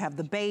treble, you have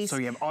the bass. So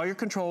you have all your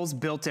controls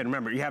built in.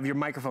 Remember, you have your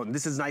microphone.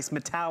 This is nice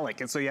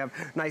metallic, and so you have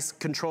nice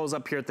controls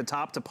up here at the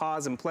top to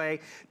pause and play.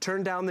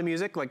 Turn down the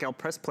music, like I'll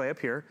press play up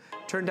here.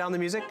 Turn down the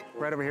music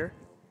right over here.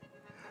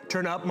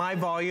 turn up my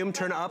volume,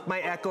 turn up my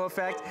echo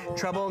effect,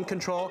 treble and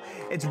control.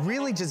 It's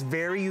really just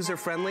very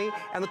user-friendly.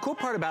 And the cool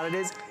part about it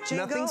is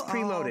nothing's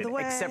preloaded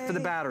except for the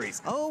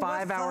batteries.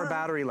 5-hour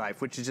battery life,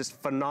 which is just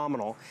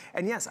phenomenal.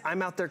 And yes,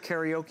 I'm out there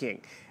karaokeing.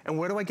 And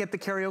where do I get the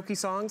karaoke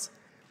songs?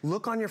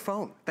 Look on your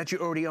phone that you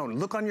already own.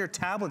 Look on your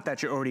tablet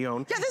that you already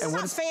own. Yeah, this is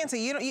not fancy.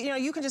 You know,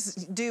 you can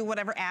just do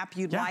whatever app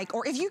you'd like.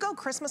 Or if you go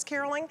Christmas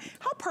caroling,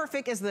 how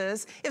perfect is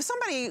this? If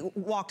somebody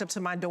walked up to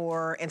my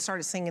door and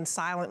started singing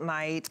Silent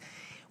Night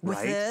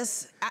with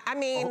this, I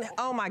mean,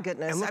 oh my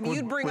goodness. Look, I mean,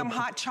 you'd bring them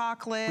hot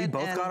chocolate. We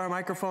both got our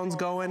microphones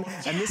going.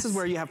 Yes. And this is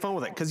where you have fun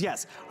with it. Because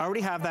yes, I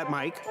already have that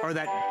mic or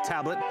that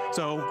tablet.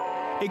 So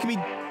it can be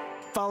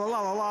fa la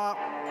la la la.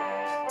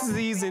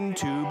 Season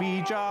to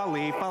be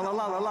jolly, fa la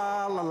la la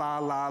la la la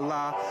la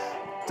la.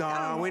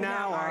 Don we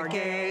now our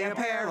gay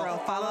apparel,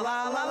 fa la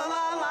la la la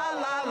la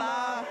la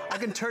la. I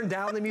can turn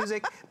down the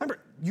music.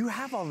 Remember, you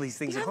have all these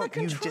things at home.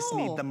 You just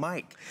need the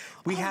mic.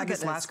 We had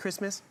this last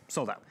Christmas,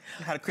 sold out.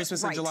 We had a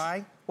Christmas in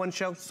July, one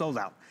show, sold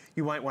out.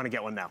 You might want to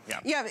get one now.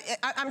 Yeah,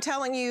 I'm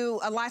telling you,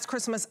 last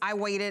Christmas I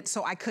waited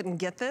so I couldn't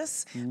get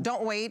this.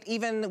 Don't wait,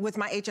 even with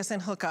my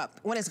HSN hookup.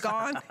 When it's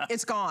gone,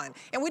 it's gone.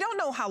 And we don't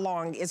know how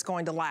long it's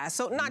going to last.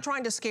 So not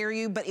trying to scare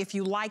you, but if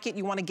you like it,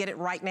 you want to get it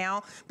right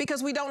now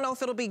because we don't know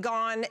if it'll be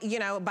gone, you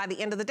know, by the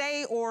end of the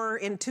day or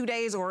in 2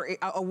 days or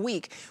a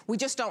week. We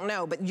just don't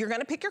know. But you're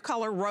going to pick your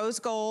color, rose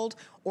gold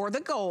or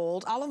the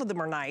gold. All of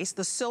them are nice.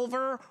 The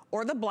silver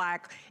or the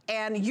black.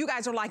 And you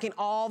guys are liking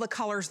all the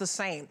colors the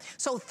same.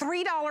 So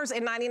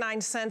 $3.99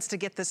 to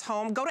get this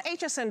home. Go to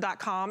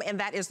hsn.com, and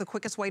that is the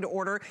quickest way to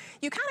order.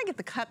 You kind of get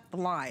to cut the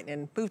line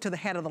and move to the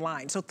head of the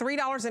line. So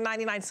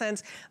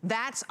 $3.99,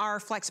 that's our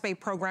FlexPay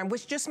program,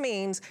 which just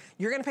means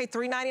you're going to pay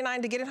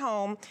 $3.99 to get it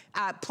home,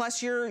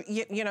 plus your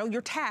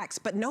tax,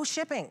 but no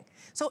shipping.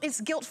 So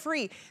it's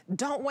guilt-free.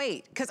 Don't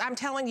wait, because I'm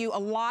telling you, a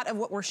lot of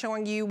what we're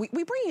showing you, we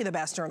bring you the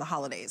best during the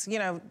holidays. You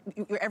know,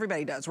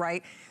 everybody does,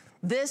 right?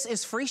 This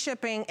is free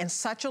shipping and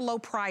such a low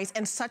price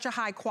and such a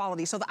high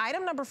quality. So the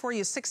item number for you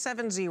is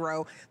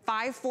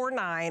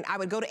 670549. I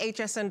would go to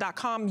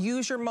hsn.com,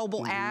 use your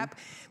mobile app.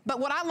 But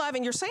what I love,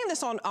 and you're saying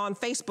this on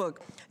Facebook,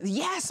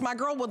 yes, my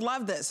girl would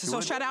love this.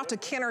 So shout out to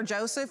Ken or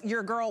Joseph.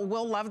 Your girl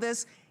will love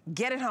this.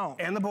 Get it home.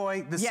 And the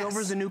boy, the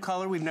silver's a new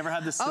color. We've never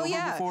had this silver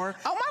before.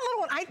 Oh, my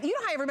little one, you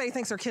know how everybody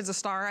thinks their kid's a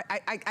star?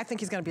 I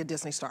think he's gonna be a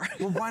Disney star.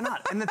 Well, why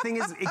not? And the thing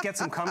is, it gets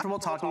them comfortable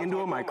talking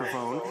into a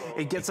microphone.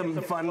 It gets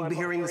them fun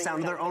hearing the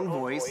sound of their own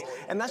voice.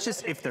 And that's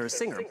just if they're a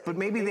singer. But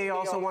maybe they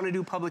also want to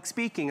do public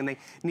speaking and they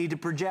need to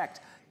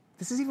project.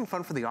 This is even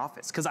fun for the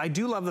office, because I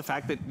do love the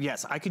fact that,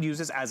 yes, I could use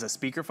this as a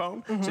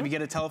speakerphone. So if you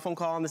get a telephone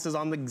call and this is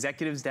on the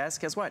executive's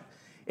desk, guess what?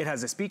 It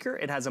has a speaker,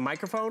 it has a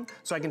microphone,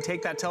 so I can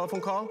take that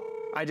telephone call.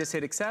 I just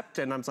hit accept,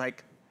 and I'm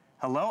like,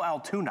 hello,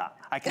 Altoona.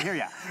 I can hear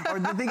ya. Or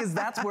the thing is,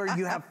 that's where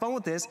you have fun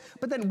with this.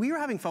 But then we were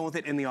having fun with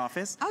it in the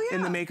office,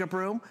 in the makeup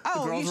room.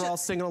 The girls were all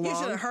singing along. You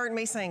should have heard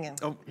me singing.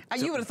 Oh,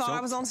 you would have thought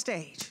I was on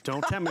stage.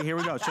 Don't tempt me. Here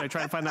we go. Should I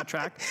try to find that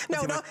track?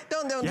 No,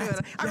 don't do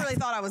it. I really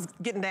thought I was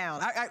getting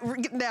down. I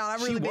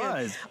really did. She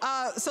was.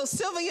 So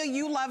Sylvia,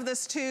 you love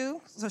this too.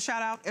 So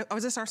shout out. Oh,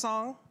 is this our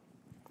song?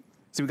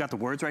 See, we got the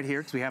words right here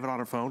because we have it on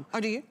our phone.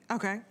 Oh, do you?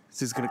 Okay.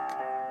 This is gonna.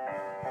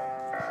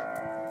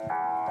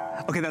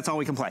 Okay, that's all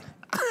we can play.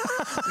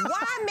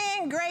 Why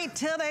men great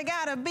till they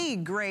gotta be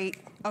great?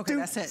 Okay,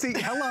 that's it. See,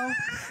 hello.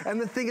 And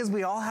the thing is,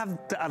 we all have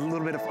a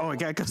little bit of, oh, I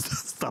gotta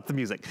stop the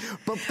music.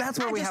 But that's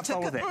where we have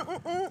fun with it.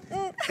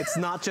 It's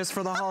not just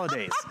for the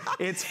holidays.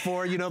 It's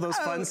for, you know, those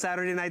fun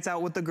Saturday nights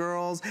out with the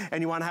girls,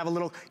 and you wanna have a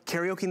little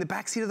karaoke in the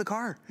backseat of the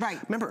car. Right.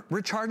 Remember,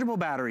 rechargeable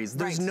batteries.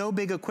 There's no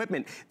big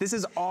equipment. This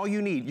is all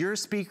you need. Your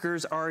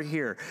speakers are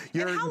here.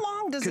 Your and how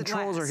long does it last?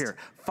 Controls are here.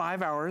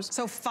 5 hours.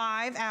 So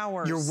 5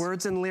 hours. Your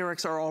words and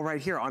lyrics are all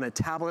right here on a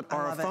tablet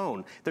or a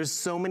phone. There's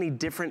so many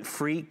different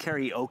free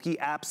karaoke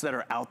apps that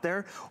are out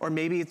there. Or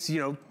maybe it's, you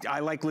know, I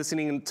like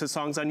listening to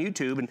songs on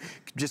YouTube and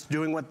just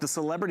doing what the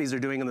celebrities are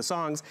doing in the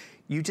songs.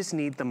 You just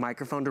need the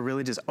microphone to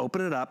really just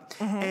open it up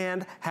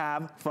and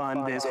have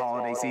fun this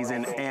holiday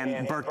season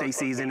and birthday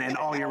season and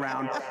all year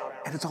round.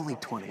 And it's only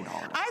 $20.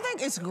 I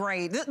think it's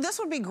great. This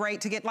would be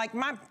great to get, like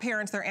my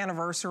parents, their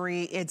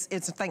anniversary, it's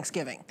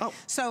Thanksgiving. Oh.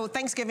 So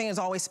Thanksgiving is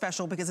always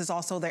special because it's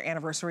also their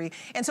anniversary.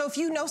 And so if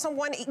you know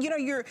someone, you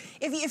know,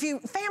 if you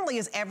family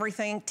is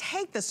everything,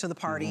 take this to the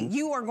party.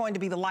 You are going to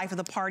be the life of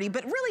the party,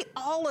 but really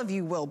all of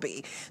you will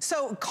be.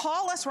 So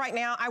call us right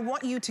now. I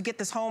want you to get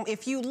this home.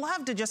 If you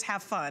love to just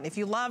have fun, if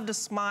you love to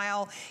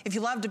smile, if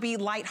you love to be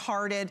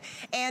lighthearted,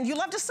 and you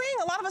love to sing,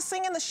 a lot of us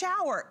sing in the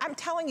shower. I'm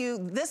telling you,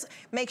 this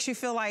makes you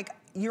feel like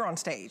you're on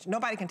stage.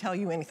 Nobody can tell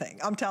you anything,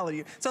 I'm telling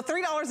you. So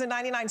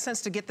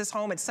 $3.99 to get this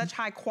home. It's such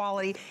high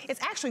quality. It's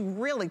actually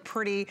really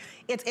pretty.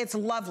 It's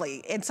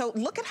lovely. And so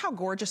look at how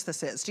gorgeous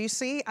this is. Do you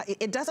see?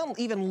 It doesn't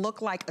even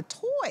look like a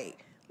toy.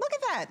 Look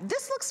at that.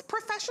 This looks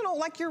professional,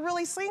 like you're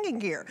really singing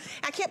here.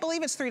 I can't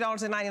believe it's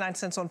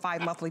 $3.99 on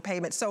 5 monthly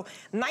payments. So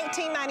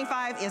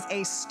 $19.95 is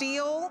a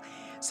steal.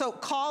 So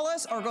call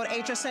us or go to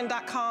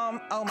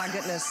hsn.com. Oh my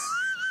goodness.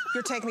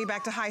 You're taking me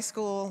back to high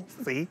school.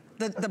 See?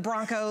 The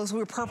Broncos, we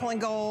were purple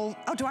and gold.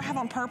 Oh, do I have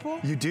on purple?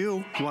 You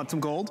do. You want some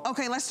gold?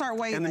 Okay, let's start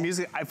waving. And the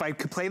music, if I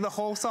could play the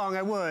whole song,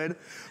 I would.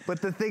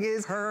 But the thing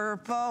is...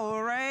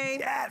 Purple rain,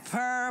 yes.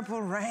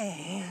 Purple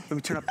rain. Let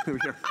me turn up over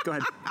here. Go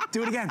ahead.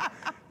 Do it again.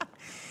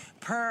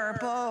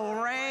 Purple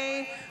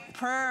rain,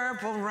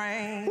 purple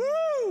rain.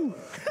 Woo!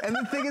 And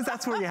the thing is,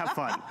 that's where you have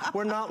fun.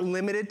 We're not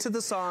limited to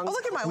the songs. Oh,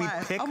 look at my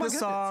laugh. We pick the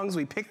songs,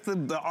 we pick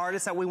the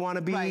artists that we want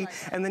to be, right.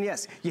 And then,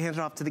 yes, you hand it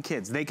off to the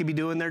kids. They could be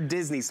doing their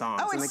Disney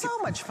songs. Oh, it's so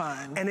much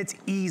fun. And it's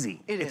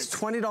easy. It's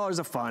 $20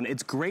 of fun.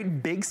 It's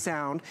great big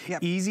sound,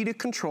 easy to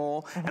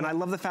control, and I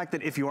love the fact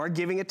that if you are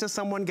giving it to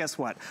someone, guess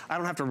what? I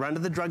don't have to run to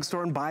the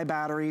drugstore and buy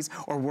batteries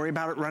or worry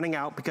about it running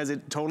out because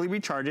it totally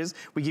recharges.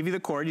 We give you the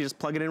cord, you just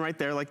plug it in right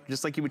there,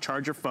 just like you would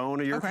charge your phone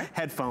or your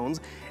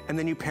headphones, and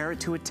then you pair it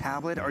to a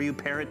tablet or you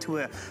pair it to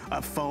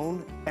a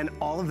phone, and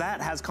all of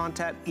that has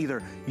content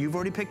either you've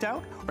already picked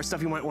out or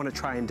stuff you might want to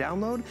try and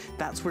download.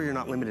 That's where you're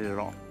not limited at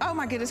all. Oh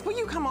my goodness, will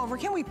you come over?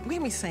 Can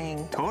we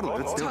sing?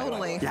 Totally, let's do it.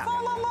 Totally. Yeah. La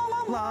la la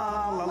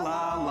la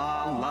la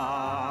la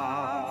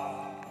la.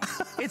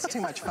 It's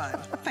too much fun.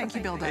 Thank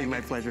you, Bill Davis. Hey,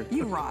 my pleasure.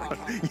 You rock.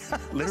 Yeah,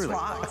 literally. This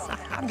rocks.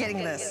 I'm getting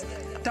this.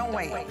 Don't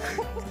wait.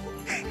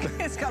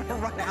 It's gonna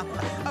run out.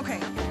 Okay.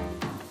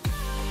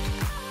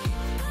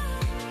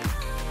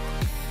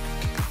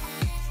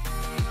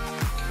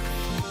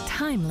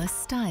 Timeless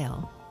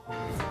style,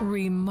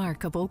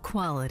 remarkable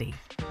quality,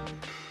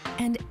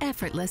 and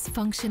effortless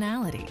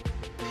functionality.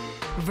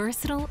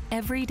 Versatile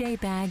everyday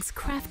bags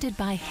crafted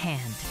by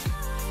hand.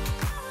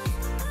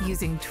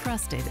 Using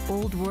trusted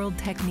old world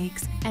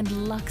techniques and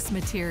luxe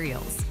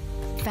materials.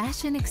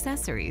 Fashion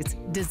accessories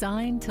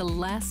designed to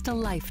last a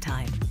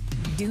lifetime.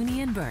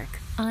 Dooney & Burke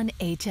on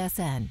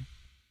HSN.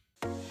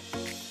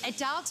 At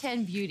Dial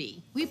 10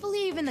 Beauty, we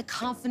believe in the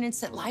confidence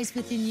that lies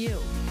within you.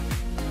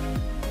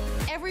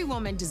 Every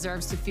woman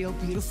deserves to feel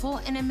beautiful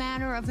in a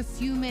matter of a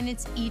few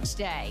minutes each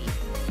day.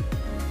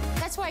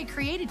 That's why I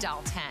created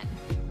Dial 10.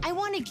 I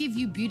want to give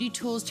you beauty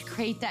tools to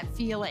create that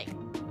feeling.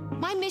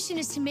 My mission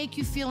is to make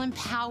you feel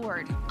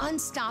empowered,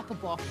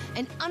 unstoppable,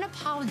 and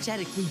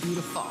unapologetically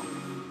beautiful.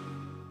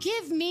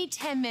 Give me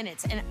 10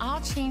 minutes and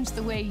I'll change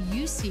the way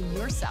you see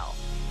yourself.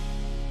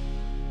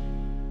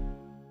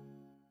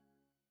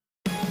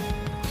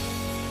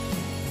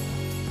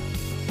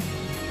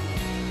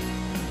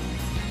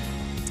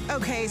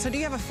 Okay, so do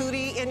you have a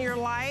foodie in your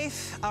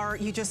life? Or are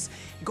you just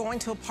going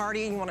to a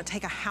party and you want to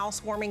take a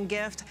housewarming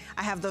gift?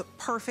 I have the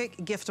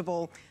perfect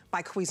giftable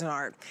by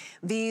Cuisinart.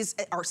 These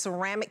are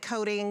ceramic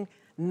coating,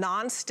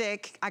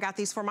 non-stick. I got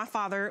these for my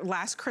father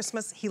last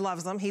Christmas. He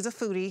loves them. He's a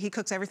foodie. He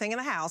cooks everything in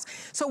the house.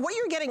 So what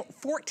you're getting,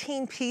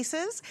 14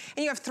 pieces,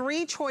 and you have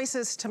 3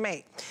 choices to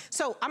make.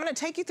 So I'm gonna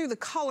take you through the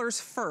colors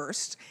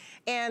first.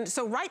 And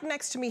so right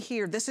next to me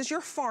here, this is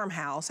your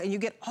farmhouse, and you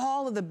get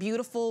all of the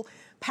beautiful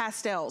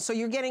pastels. So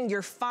you're getting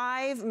your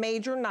 5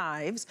 major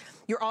knives.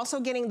 You're also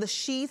getting the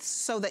sheaths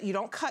so that you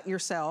don't cut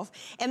yourself.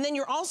 And then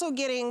you're also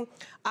getting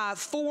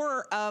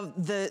 4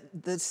 of the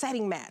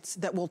setting mats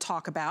that we'll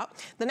talk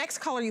about. The next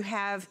color you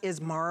have is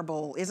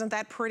marble. Isn't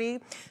that pretty?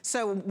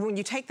 So when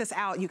you take this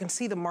out, you can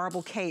see the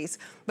marble case.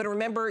 But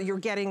remember, you're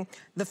getting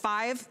the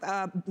 5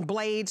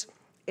 blades,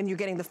 and you're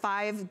getting the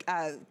 5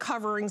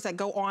 coverings that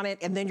go on it,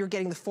 and then you're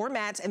getting the 4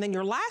 mats, and then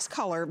your last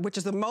color, which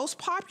is the most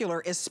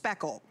popular, is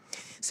speckle.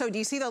 So do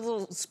you see those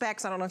little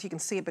specks? I don't know if you can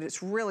see it, but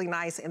it's really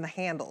nice in the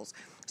handles.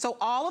 So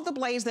all of the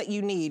blades that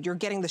you need, you're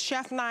getting the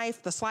chef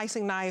knife, the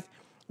slicing knife,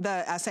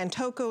 the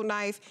Santoku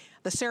knife,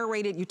 the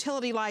serrated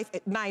utility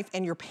knife,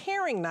 and your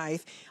paring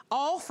knife,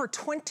 all for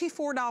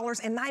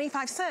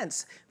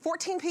 $24.95,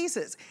 14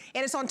 pieces.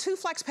 And it's on 2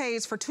 flex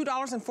pays for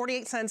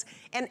 $2.48,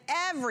 and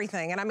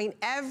everything, and I mean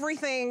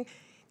everything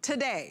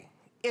today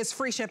is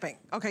free shipping.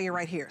 Okay, you're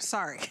right here,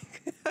 sorry.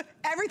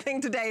 Everything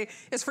today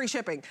is free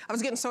shipping. I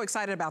was getting so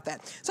excited about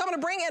that. So I'm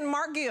gonna bring in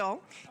Mark Gill.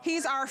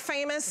 He's our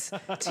famous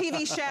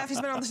TV chef. He's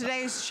been on the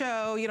Today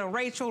Show, you know,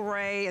 Rachel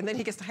Ray, and then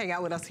he gets to hang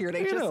out with us here at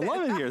HSN. Yeah, I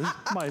love it here.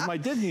 This is my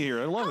Disney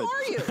here, I love it. How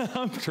are you?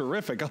 I'm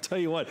terrific, I'll tell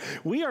you what.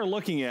 We are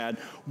looking at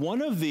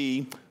one of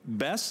the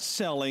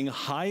best-selling,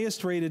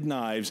 highest-rated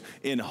knives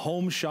in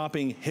home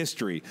shopping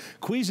history.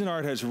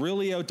 Cuisinart has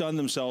really outdone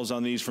themselves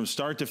on these from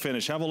start to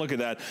finish. Have a look at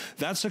that.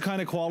 That's the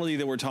kind of quality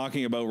that we're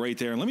talking about right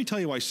there. And let me tell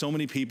you why so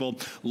many people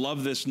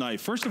love this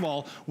knife. First of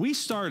all, we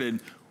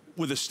started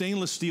with a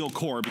stainless steel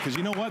core because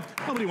you know what?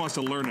 Nobody wants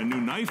to learn a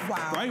new knife,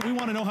 right? We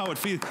want to know how it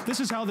feels. This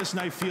is how this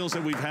knife feels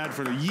that we've had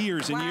for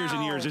years and years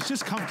and years. It's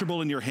just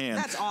comfortable in your hand.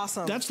 That's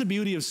awesome. That's the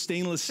beauty of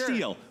stainless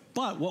steel.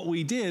 But what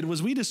we did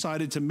was we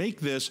decided to make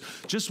this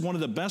just one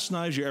of the best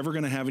knives you're ever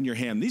gonna have in your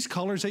hand. These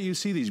colors that you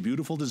see, these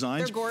beautiful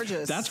designs. They're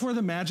gorgeous. That's where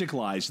the magic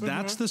lies.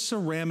 That's the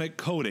ceramic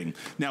coating.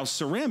 Now,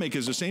 ceramic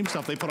is the same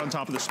stuff they put on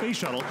top of the space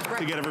shuttle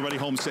to get everybody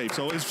home safe.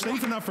 So it's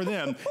safe enough for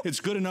them. It's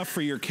good enough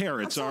for your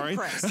carrots, all right?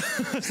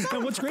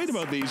 And what's great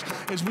about these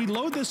is we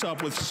load this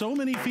up with so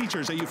many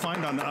features that you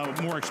find on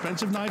more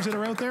expensive knives that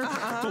are out there.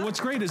 But what's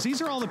great is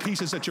these are all the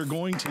pieces that you're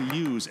going to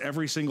use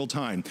every single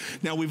time.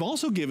 Now, we've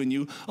also given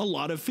you a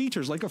lot of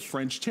features, like a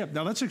French tip.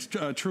 Now that's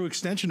a true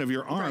extension of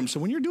your arm. So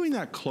when you're doing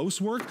that close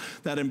work,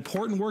 that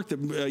important work that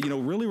you know,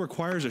 really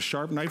requires a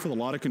sharp knife with a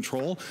lot of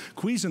control,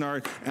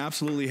 Cuisinart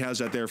absolutely has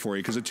that there for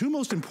you, because the two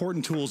most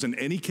important tools in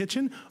any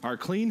kitchen are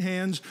clean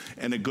hands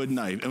and a good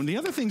knife. And the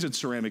other things that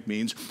ceramic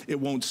means, it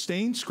won't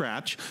stain,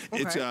 scratch.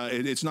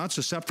 It's not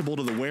susceptible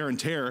to the wear and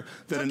tear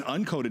that an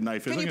uncoated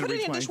knife is. Can you put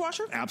it in the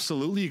dishwasher?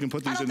 Absolutely, you can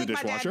put these in the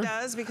dishwasher. I don't think my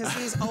dad does, because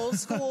he's old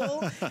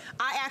school.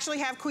 I actually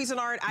have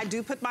Cuisinart. I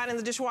do put mine in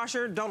the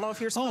dishwasher. Don't know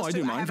if you're supposed to.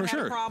 I do mine for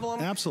sure.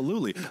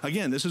 Absolutely.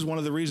 Again, this is one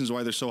of the reasons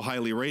why they're so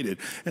highly rated.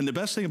 And the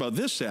best thing about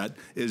this set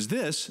is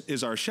this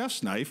is our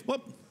chef's knife.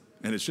 Whoop.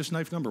 And it's just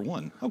knife number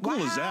 1. How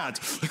cool is that?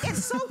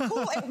 It's so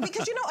cool.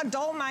 Because, you know, a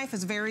dull knife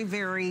is very,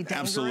 very dangerous.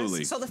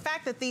 Absolutely. So the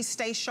fact that these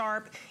stay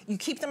sharp, you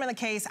keep them in a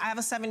case. I have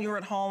a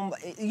 7-year-old at home.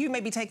 You may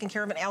be taking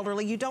care of an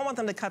elderly. You don't want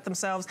them to cut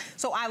themselves.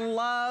 So I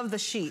love the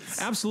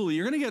sheaths. Absolutely.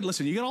 You're going to get,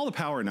 listen, you get all the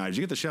power knives.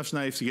 You get the chef's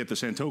knives. You get the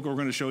Santoku we're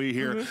going to show you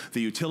here,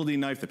 the utility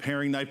knife, the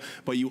paring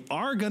knife. But you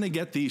are going to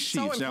get these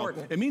sheaths. So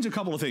important. Now, it means a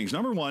couple of things.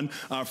 Number one,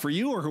 for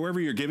you or whoever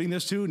you're giving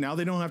this to, now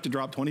they don't have to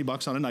drop 20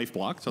 bucks on a knife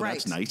block. So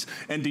that's nice.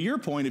 And to your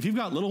point, if you've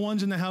got little ones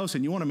in the house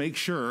and you want to make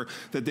sure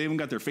that they haven't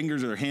got their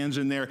fingers or their hands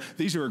in there,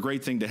 these are a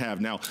great thing to have.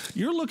 Now,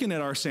 you're looking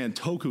at our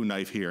Santoku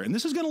knife here, and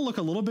this is going to look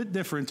a little bit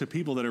different to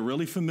people that are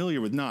really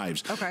familiar with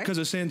knives. Because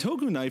a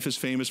Santoku knife is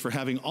famous for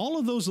having all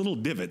of those little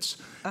divots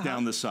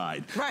down the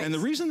side. And the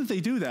reason that they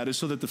do that is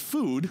so that the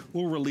food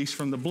will release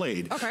from the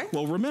blade.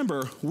 Well,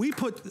 remember, we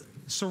put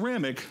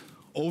ceramic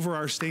over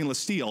our stainless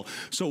steel,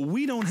 so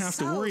we don't have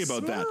to worry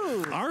about that.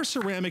 Our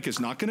ceramic is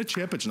not going to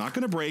chip, it's not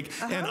going to break,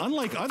 and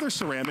unlike other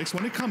ceramics,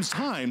 when it comes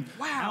time,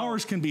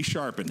 ours can be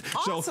sharpened.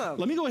 So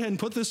let me go ahead and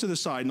put this to the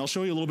side, and I'll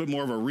show you a little bit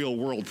more of a real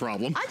world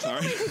problem. I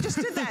can't believe you just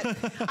did that.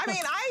 I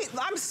mean,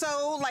 I'm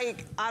so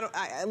like,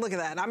 look at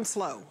that, I'm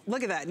slow.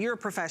 Look at that, you're a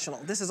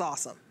professional. This is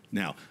awesome.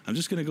 Now, I'm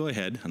just gonna go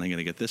ahead and I'm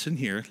gonna get this in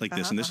here like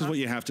this, and this is what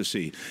you have to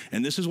see.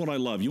 And this is what I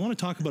love. You wanna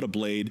talk about a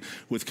blade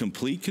with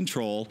complete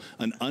control,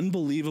 an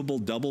unbelievable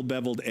double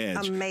beveled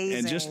edge. Amazing.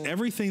 And just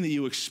everything that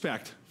you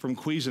expect from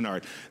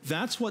Cuisinart.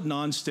 That's what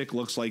non-stick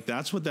looks like.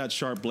 That's what that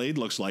sharp blade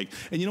looks like.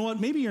 And you know what?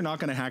 Maybe you're not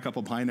gonna hack up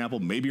a pineapple.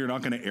 Maybe you're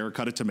not gonna air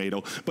cut a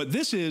tomato, but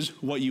this is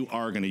what you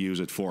are gonna use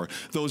it for.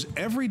 Those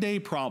everyday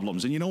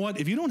problems. And you know what?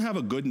 If you don't have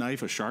a good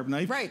knife, a sharp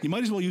knife, you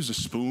might as well use a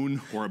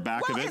spoon or a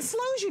back of it. Well, it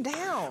slows you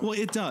down. Well,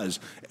 it does.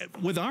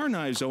 With our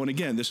knives, though, and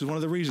again, this is one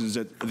of the reasons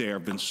that they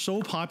have been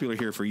so popular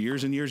here for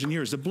years and years and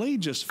years, the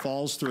blade just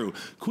falls through.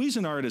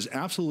 Cuisinart has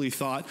absolutely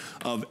thought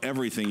of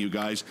everything, you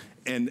guys.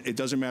 And it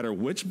doesn't matter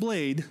which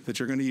blade that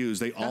you're going to use,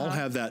 they all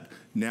have that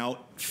now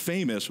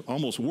famous,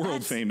 almost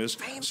world famous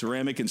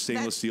ceramic and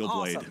stainless steel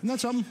blade. Isn't that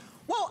something?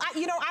 Well,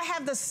 you know, I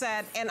have this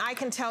set, and I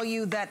can tell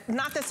you that,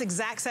 not this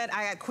exact set,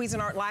 I got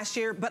Cuisinart last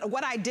year, but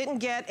what I didn't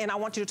get, and I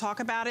want you to talk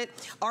about it,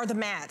 are the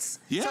mats.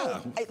 Yeah.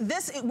 So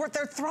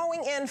they're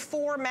throwing in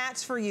 4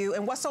 mats for you,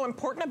 and what's so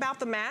important about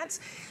the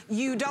mats,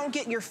 you don't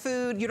get your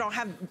food, you don't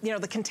have, you know,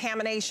 the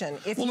contamination.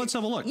 Let's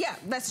have a look. Yeah,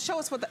 let's show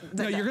us what that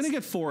Now, you're going to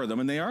get 4 of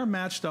them, and they are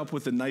matched up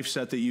with the knife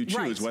set that you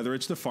choose, whether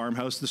it's the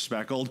farmhouse, the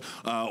speckled,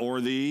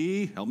 or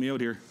the, help me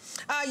out here.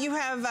 You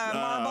have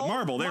marble.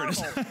 Marble, there it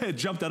is. It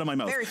jumped out of my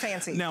mouth. Very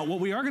fancy. Now,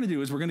 what we are going to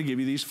do is we're going to give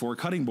you these 4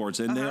 cutting boards,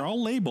 and they're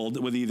all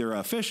labeled with either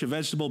a fish, a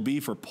vegetable,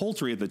 beef, or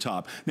poultry at the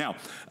top. Now,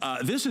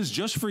 this is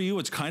just for you.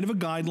 It's kind of a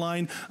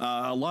guideline.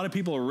 A lot of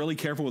people are really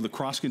careful with the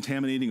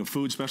cross-contaminating of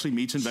food, especially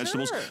meats and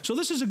vegetables. So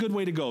this is a good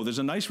way to go. There's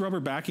a nice rubber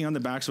backing on the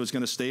back, so it's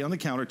going to stay on the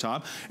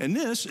countertop. And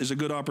this is a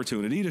good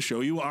opportunity to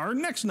show you our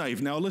next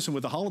knife. Now, listen,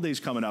 with the holidays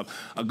coming up,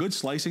 a good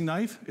slicing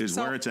knife is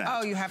where it's at.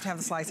 Oh, you have to have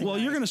the slicing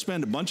knife. You're going to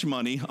spend a bunch of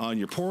money on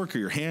your pork or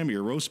your ham or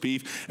your roast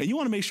beef, and you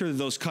want to make sure that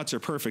those cuts are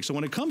perfect. So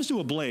when it comes to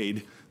a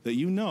blade that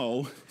you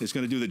know is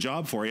going to do the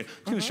job for you,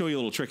 I'm going to show you a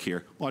little trick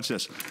here. Watch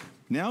this.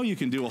 Now you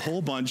can do a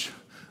whole bunch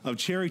of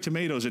cherry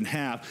tomatoes in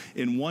half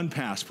in one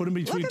pass. Put them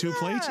between 2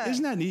 plates.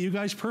 Isn't that neat, you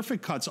guys?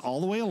 Perfect cuts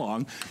all the way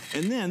along.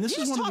 And then this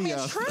is one of the... You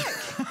just taught me a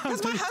trick.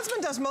 Because my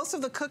husband does most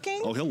of the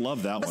cooking. Oh, he'll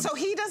love that one. So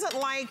he doesn't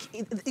like...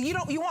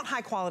 You want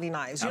high quality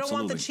knives. You don't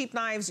want the cheap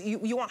knives.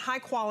 You want high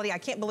quality. I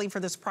can't believe for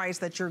this price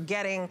that you're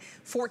getting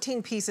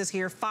 14 pieces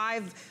here,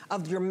 5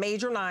 of your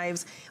major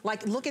knives.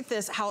 Like, look at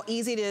this, how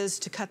easy it is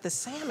to cut the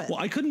salmon. Well,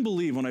 I couldn't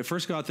believe when I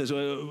first got this,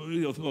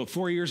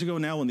 4 years ago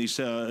now, when these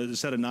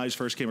set of knives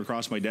first came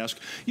across my desk,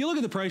 you look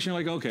at the price and you're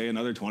like, okay,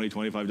 another $20,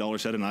 $25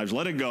 set of knives,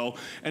 let it go.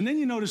 And then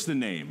you notice the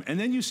name, and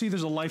then you see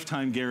there's a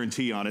lifetime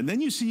guarantee on it. And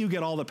then you see you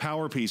get all the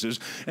power pieces,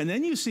 and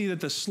then you see that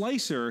the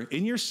slicer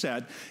in your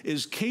set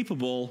is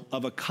capable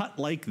of a cut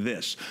like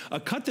this. A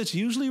cut that's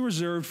usually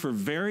reserved for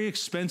very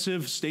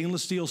expensive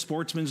stainless steel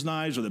sportsman's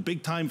knives with a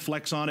big time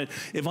flex on it.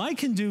 If I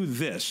can do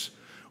this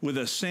with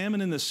a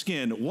salmon in the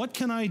skin. What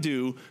can I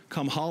do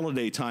come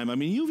holiday time? I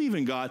mean, you've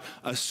even got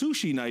a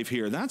sushi knife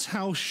here. That's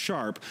how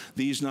sharp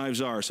these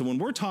knives are. So when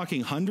we're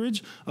talking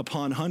hundreds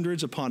upon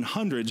hundreds upon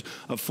hundreds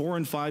of 4-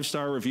 and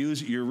 5-star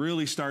reviews, you're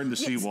really starting to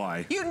see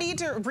why. You need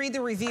to read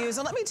the reviews.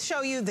 And let me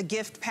show you the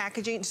gift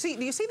packaging. See,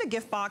 do you see the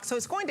gift box? So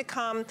it's going to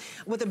come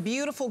with a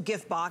beautiful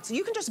gift box.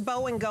 You can just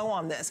bow and go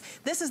on this.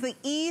 This is the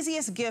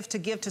easiest gift to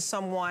give to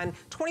someone.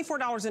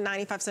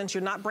 $24.95.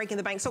 You're not breaking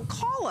the bank. So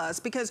call us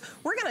because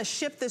we're going to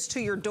ship this to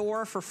your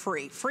door for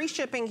free. Free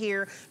shipping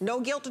here. No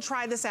guilt to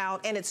try this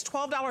out. And it's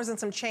 $12 and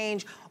some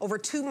change over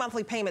 2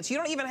 monthly payments. You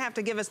don't even have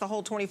to give us the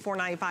whole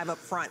 $24.95 up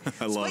front.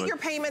 I love Split it. your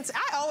payments.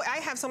 I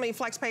have so many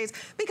flex pays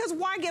because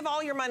why give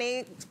all your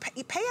money?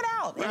 Pay it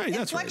out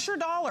and flex your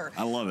dollar.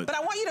 I love it. But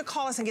I want you to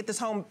call us and get this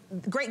home.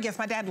 Great gift.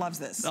 My dad loves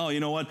this. Oh, you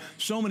know what?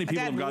 So many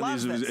people have got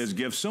these as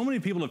gifts. So many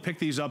people have picked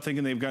these up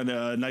thinking they've got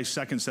a nice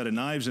second set of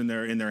knives in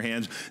their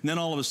hands. And then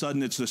all of a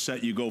sudden it's the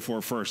set you go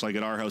for first, like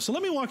at our house. So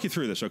let me walk you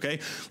through this, okay?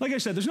 Like I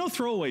said, there's no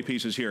throwaway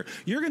pieces here.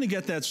 You're going to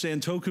get that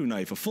Santoku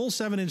knife, a full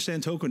 7-inch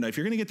Santoku knife.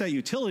 You're going to get that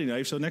utility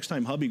knife. So next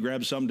time hubby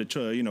grabs something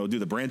to, you know, do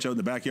the branch out in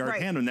the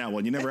backyard, hand him that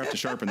one. You never have to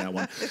sharpen that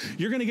one.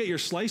 You're going to get your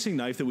slicing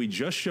knife that we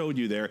just showed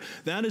you there.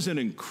 That is an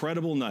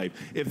incredible knife.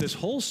 If this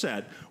whole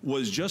set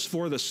was just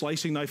for the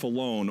slicing knife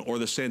alone or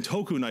the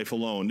Santoku knife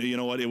alone, you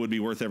know what? It would be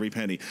worth every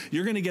penny.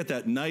 You're going to get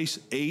that nice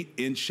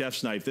 8-inch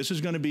chef's knife. This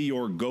is going to be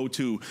your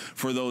go-to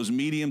for those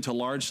medium to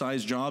large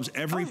size jobs.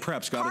 Every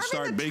prep's got to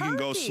start big and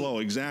go slow.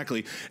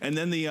 Exactly. And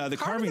then the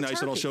carving knives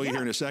that I'll show you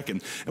here in a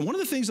second. And one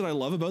of the things that I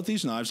love about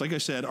these knives, like I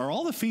said, are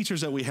all the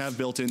features that we have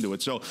built into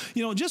it. So,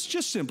 you know, just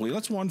simply,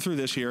 let's run through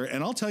this here,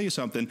 and I'll tell you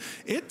something.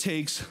 It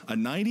takes a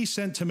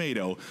 90-cent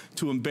tomato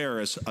to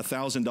embarrass a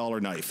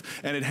 $1,000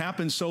 knife. And it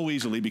happens so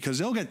easily because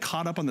they'll get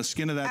caught up on the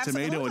skin of that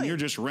tomato and you're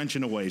just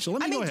wrenching away. So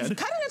let me go ahead.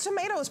 Cutting a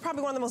tomato is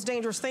probably one of the most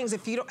dangerous things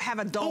if you don't have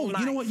a dull knife.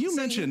 You know what? You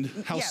mentioned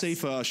how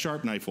safe a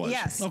sharp knife was.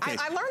 Yes. Okay.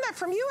 I learned that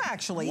from you,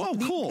 actually. Whoa,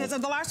 cool. Because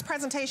of the last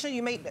presentation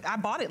you made, I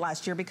bought it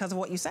last year because of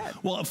what you said.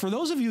 Well, for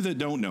those of you that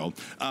don't know,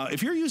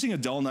 if you're using a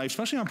dull knife,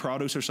 especially on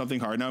produce or something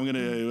hard, now I'm going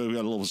to, we've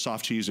got a little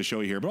soft cheese to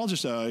show you here, but I'll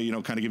just, you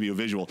know, kind of give you a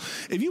visual.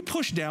 If you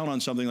push down on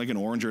something like an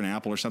orange or an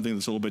apple or something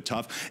that's a little bit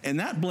tough, and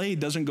that blade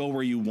doesn't go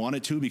where you want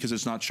it to because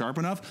it's not sharp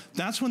enough,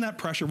 that's when that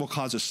pressure will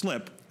cause a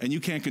slip, and you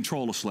can't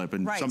control a slip,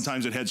 and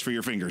sometimes it heads for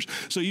your fingers.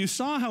 So you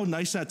saw how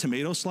nice that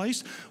tomato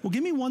sliced? Well,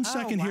 give me 1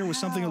 second here with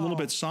something a little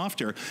bit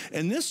softer.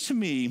 And this, to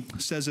me,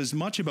 says as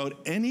much about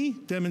any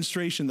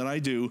demonstration that I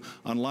do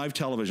on live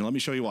television. Let me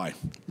show you why.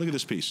 Look at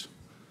this piece.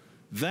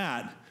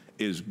 That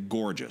is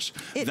gorgeous.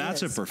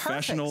 That's a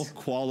professional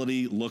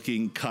quality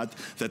looking cut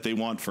that they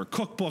want for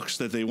cookbooks,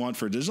 that they want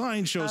for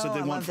design shows, that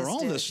they want for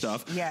all this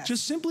stuff.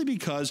 Just simply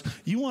because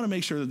you want to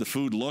make sure that the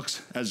food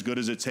looks as good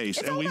as it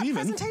tastes. It's all about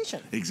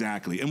presentation.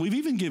 Exactly. And we've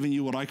even given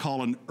you what I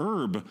call an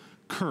herb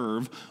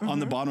curve on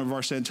the bottom of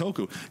our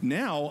Santoku.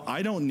 Now,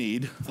 I don't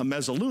need a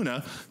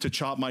mezzaluna to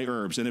chop my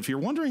herbs. And if you're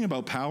wondering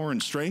about power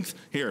and strength,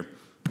 here,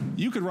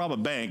 you could rob a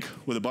bank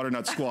with a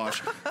butternut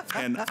squash,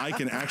 and I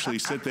can actually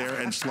sit there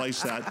and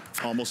slice that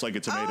almost like a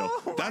tomato.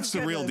 That's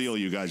the real deal,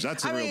 you guys.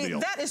 That's the real deal.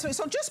 That is,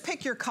 so just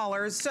pick your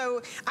colors.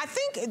 So I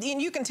think,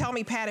 and you can tell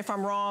me, Pat, if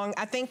I'm wrong,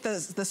 I think the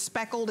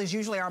speckled is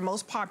usually our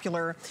most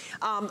popular,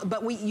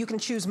 but you can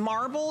choose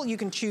marble, you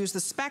can choose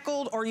the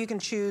speckled, or you can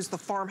choose the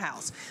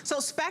farmhouse. So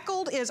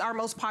speckled is our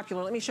most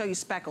popular. Let me show you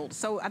speckled.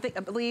 So I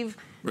believe.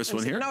 This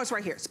one here? No, it's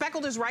right here.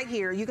 Speckled is right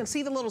here. You can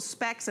see the little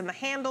specks in the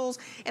handles,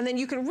 and then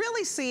you can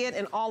really see it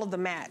in all of the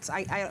mats.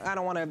 I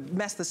don't want to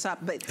mess this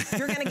up, but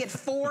you're going to get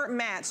 4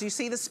 mats. You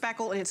see the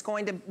speckle, and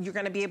you're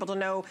going to be able to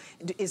know,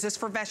 is this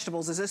for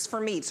vegetables? Is this for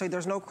meat? So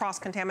there's no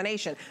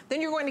cross-contamination.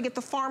 Then you're going to get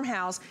the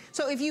farmhouse.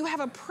 So if you have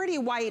a pretty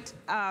white,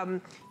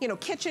 you know,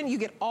 kitchen, you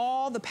get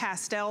all the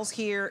pastels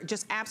here,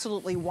 just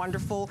absolutely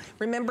wonderful.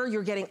 Remember,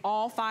 you're getting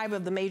all 5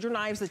 of the major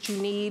knives that you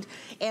need,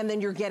 and then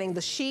you're getting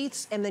the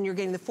sheets, and then you're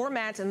getting the 4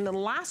 mats, and the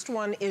last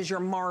one is your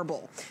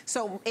marble.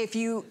 So if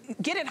you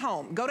get it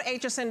home, go to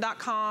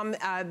hsn.com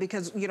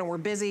because, you know, we're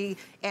busy,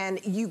 and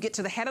you get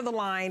to the head of the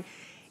line.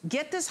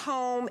 Get this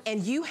home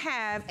and you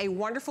have a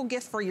wonderful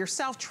gift for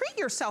yourself. Treat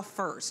yourself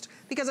first,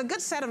 because a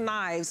good set of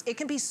knives, it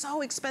can be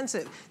so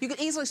expensive. You could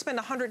easily spend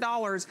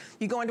 $100.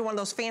 You go into one of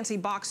those fancy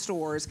box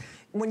stores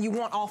when you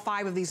want all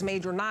 5 of these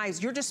major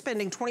knives, you're just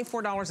spending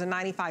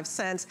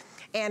 $24.95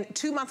 and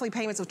 2 monthly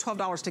payments of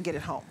 $12 to get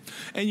it home.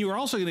 And you are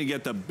also going to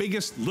get the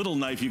biggest little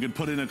knife you could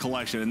put in a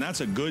collection, and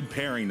that's a good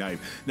paring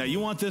knife. Now, you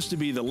want this to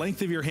be the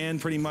length of your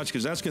hand pretty much,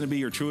 because that's going to be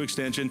your true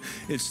extension.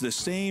 It's the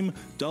same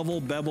double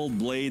beveled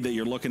blade that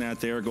you're looking at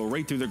there. Go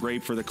right through the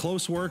grape for the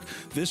close work.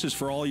 This is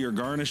for all your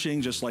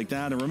garnishing, just like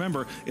that. And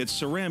remember, it's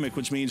ceramic,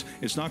 which means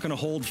it's not going to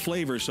hold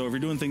flavor. So if you're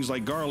doing things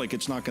like garlic,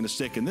 it's not going to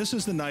stick. And this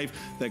is the knife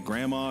that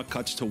Grandma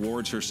cuts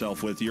towards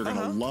herself with. You're going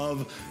to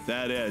love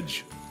that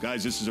edge.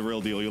 Guys, this is a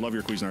real deal. You love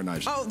your Cuisinart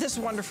knives. Oh, this is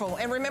wonderful.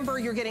 And remember,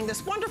 you're getting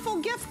this wonderful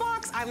gift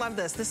box. I love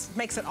this. This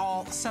makes it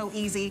all so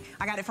easy.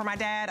 I got it for my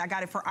dad. I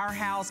got it for our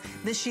house.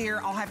 This year,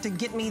 I'll have to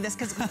get me this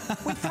because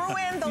we throw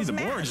in those He's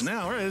masks. orange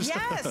now, right?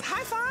 Yes,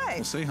 high five.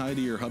 Well, say hi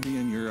to your hubby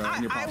and your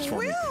pops for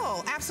me. I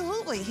will,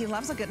 absolutely. He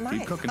loves a good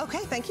knife. Keep cooking. Okay,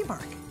 thank you,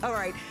 Mark. All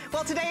right.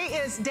 Well, today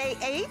is day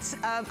 8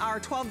 of our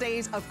 12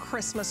 days of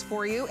Christmas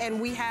for you, and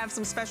we have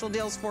some special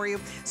deals for you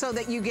so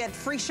that you get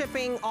free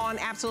shipping on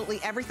absolutely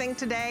everything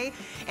today.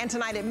 And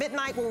tonight at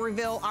midnight, we'll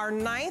reveal our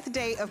 9th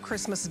day of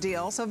Christmas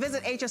deal. So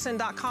visit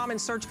hsn.com and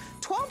search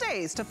 12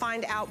 days to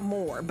find out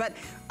more. But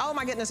oh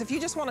my goodness, if you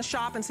just want to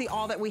shop and see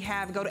all that we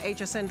have, go to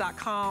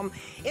hsn.com.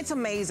 It's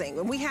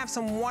amazing. We have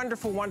some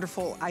wonderful,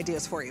 wonderful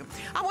ideas for you.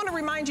 I want to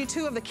remind you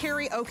too of the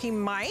karaoke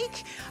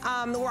mic,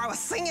 where I was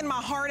singing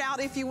my heart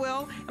out, if you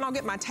will, and I'll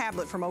get my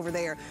tablet from over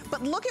there.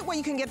 But look at what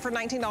you can get for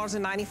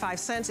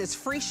 $19.95. It's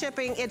free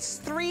shipping. It's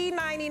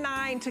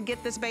 $3.99 to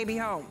get this baby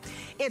home.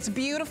 It's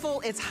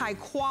beautiful. It's high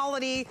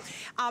quality.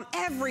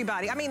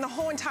 Everybody, I mean, the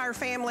whole entire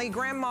family,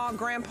 grandma,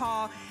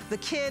 grandpa, the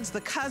kids,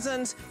 the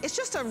cousins. It's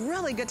just a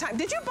really good time.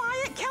 Did you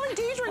buy it? Kelly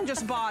Deidrin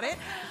just bought it.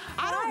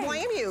 I don't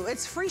blame you.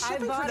 It's free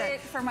shipping for I bought it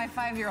for my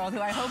 5-year-old,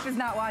 who I hope is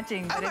not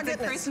watching, but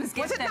it's a Christmas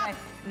gift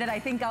that I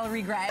think I'll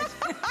regret.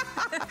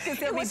 Because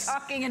he'll be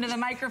talking into the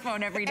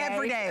microphone every day.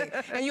 Every day.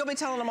 And you'll be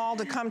telling them all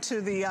to come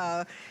to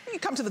the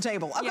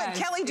table. Okay, yes,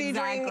 Kelly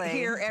Deidrin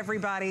here,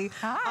 everybody.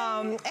 Hi.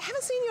 I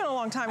haven't seen you in a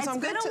long time, so I'm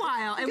good to It's been a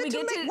while, and we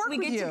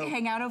get to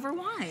hang out over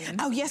wine.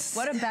 Oh, yes.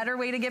 What a better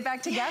way to get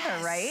back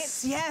together, right?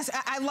 Yes,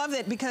 I love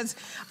it because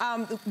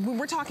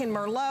we're talking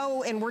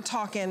Merlot and we're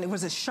talking,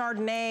 was it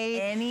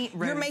Chardonnay?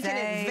 You're making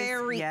it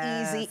very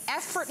easy,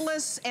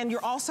 effortless, and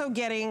you're also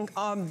getting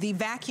the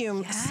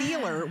vacuum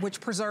sealer, which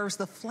preserves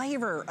the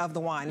flavor of the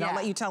wine. And I'll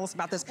let you tell us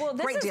about this. Well,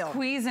 this Great is deal.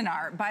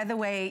 Cuisinart, by the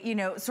way, you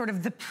know, sort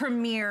of the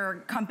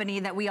premier company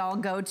that we all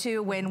go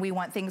to when we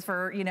want things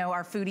for, you know,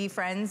 our foodie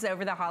friends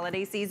over the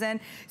holiday season.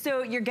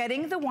 So you're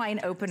getting the wine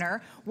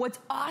opener. What's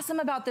awesome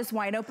about this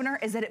wine opener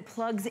is that it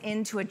plugs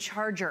into a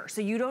charger,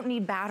 so you don't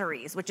need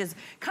batteries, which is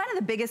kind of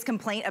the biggest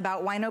complaint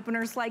about wine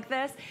openers like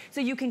this.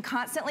 So you can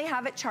constantly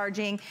have it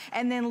charging,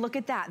 and then look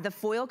at that. The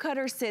foil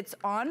cutter sits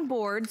on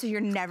board, so you're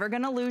never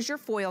gonna lose your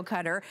foil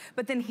cutter.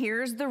 But then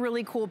here's the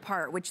really cool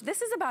part, which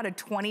this is about a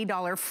 $20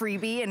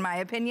 freebie, in my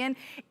opinion.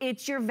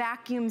 It's your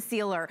vacuum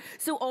sealer.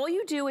 So all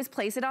you do is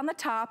place it on the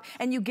top,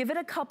 and you give it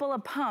a couple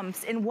of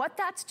pumps, and what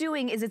that's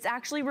doing is it's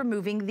actually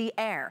removing the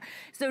air.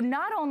 So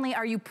not only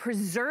are you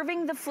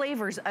preserving the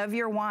flavors of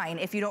your wine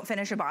if you don't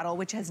finish a bottle,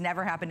 which has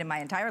never happened in my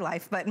entire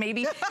life, but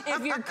maybe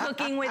if you're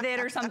cooking with it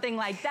or something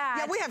like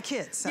that. Yeah, we have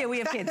kids. So. Yeah, we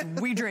have kids.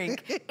 We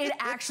drink. It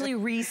actually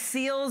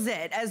reseals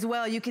it as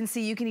well. You can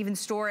see, you can even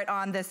store it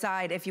on the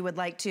side if you would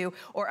like to,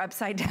 or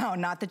upside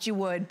down, not that you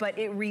would, but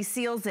it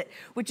reseals it,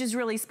 which is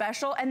really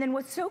special. And then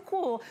what's so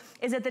cool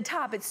is at the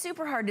top, it's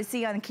super hard to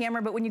see on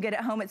camera, but when you get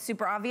it home, it's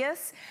super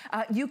obvious.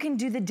 You can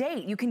do the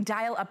date. You can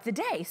dial up the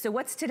day. So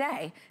what's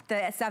today? The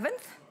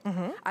 7th?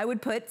 I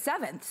would put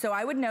 7th. So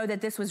I would know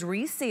that this was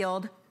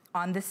resealed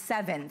on the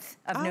 7th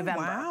of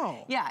November.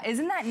 Wow. Yeah,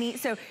 isn't that neat?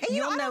 So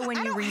you'll know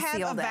when you reseal I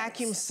don't have a this.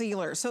 vacuum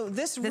sealer, so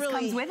this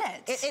really comes with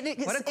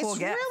it. What a cool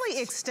gift. It's really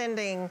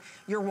extending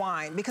your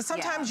wine, because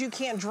sometimes you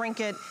can't drink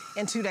it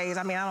in 2 days.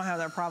 I mean, I don't have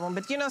that problem,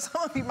 but you know,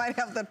 some of you might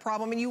have that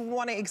problem and you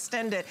want to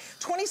extend it.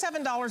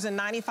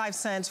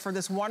 $27.95 for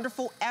this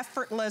wonderful,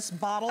 effortless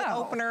bottle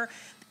opener,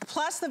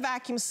 plus the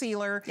vacuum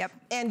sealer,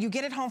 and you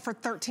get it home for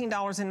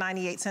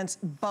 $13.98,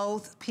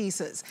 both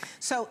pieces.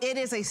 So it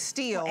is a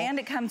steal. Well, and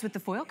it comes with the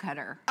foil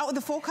cutter. Oh,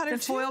 the foil cutter too.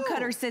 The foil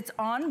cutter sits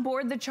on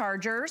board the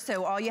charger,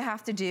 so all you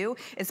have to do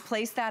is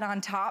place that on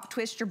top,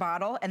 twist your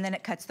bottle, and then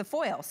it cuts the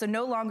foil. So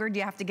no longer do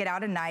you have to get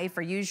out a knife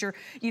or use your,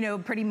 you know,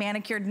 pretty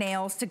manicured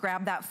nails to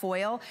grab that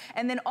foil.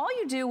 And then all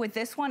you do with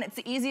this one, it's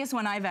the easiest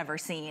one I've ever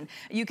seen.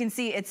 You can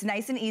see it's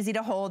nice and easy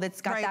to hold.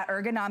 It's got that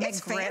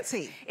ergonomic grip.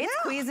 Fancy. It's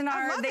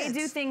Cuisinart. They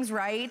do things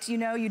right. You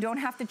know, you don't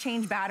have to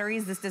change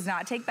batteries. This does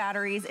not take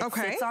batteries. It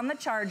sits on the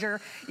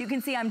charger. You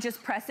can see I'm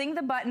just pressing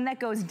the button that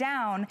goes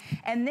down,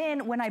 and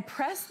then when I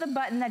press the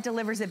button that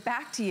delivers it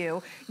back to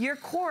you, your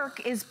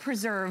cork is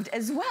preserved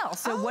as well.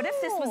 So what if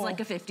this was like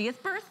a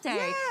 50th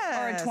birthday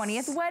or a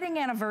 20th wedding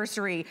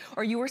anniversary,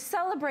 or you were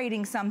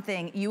celebrating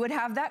something? You would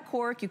have that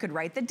cork, you could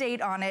write the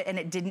date on it, and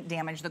it didn't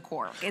damage the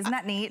cork. Isn't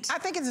that neat? I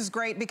think this is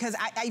great because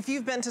if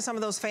you've been to some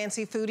of those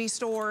fancy foodie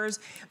stores,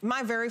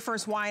 my very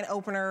first wine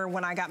opener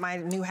when I got my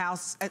new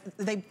house,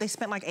 they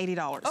spent like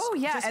 $80. Oh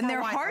yeah, and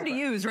they're hard to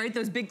use, right?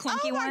 Those big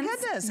clunky ones. Oh my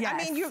goodness. Yes. I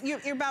mean,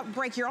 you're about to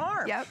break your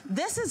arm. Yep.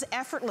 This is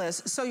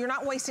effortless, so you're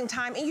not wasting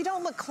time and you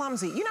don't look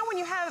clumsy. You know, when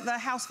you have a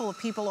house full of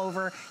people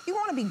over, you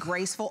want to be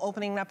graceful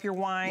opening up your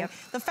wine.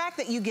 The fact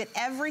that you get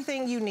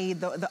everything you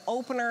need, the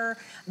opener,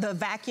 the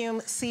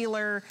vacuum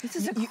sealer. This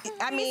is the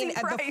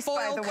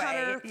foil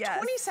cutter,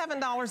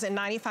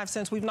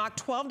 $27.95. We've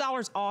knocked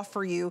 $12 off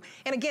for you.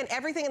 And again,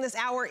 everything in this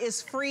hour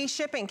is free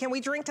shipping. Can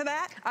we drink to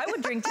that? I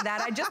would drink to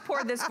that. I just poured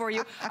poured this for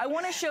you. I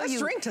want to show you.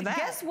 Let's drink to that.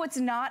 Guess what's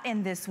not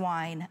in this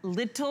wine?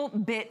 Little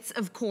bits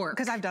of cork.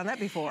 Because I've done that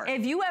before.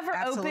 Have you ever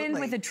Absolutely. opened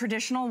with a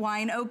traditional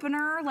wine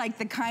opener, like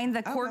the kind,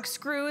 the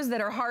corkscrews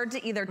that are hard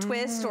to either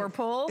twist or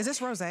pull? Is this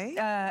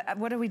rosé?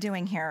 What are we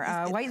doing here?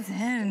 White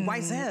Zin.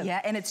 White Zin.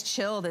 Yeah, and it's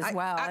chilled as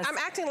well. I'm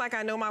acting like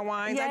I know my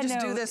wines. Yeah, I just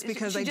do this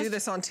because they do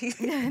this on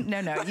TV.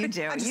 No, you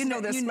do. I just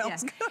know this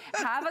smells good.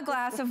 Have a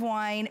glass of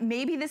wine.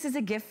 Maybe this is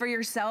a gift for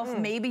yourself.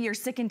 Maybe you're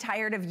sick and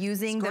tired of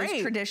using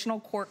those traditional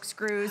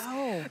corkscrews.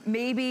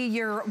 Maybe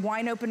your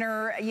wine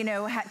opener, you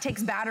know,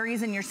 takes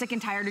batteries and you're sick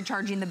and tired of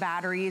charging the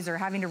batteries or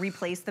having to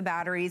replace the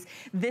batteries.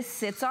 This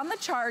sits on the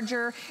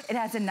charger. It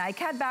has a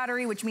NiCad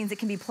battery, which means it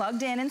can be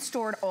plugged in and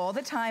stored all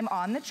the time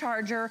on the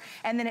charger,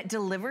 and then it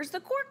delivers the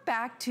cork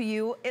back to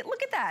you.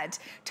 Look at that.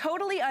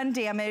 Totally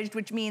undamaged,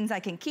 which means I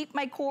can keep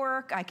my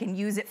cork. I can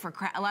use it for,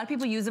 a lot of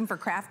people use them for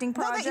crafting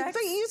projects. Well,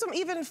 they use them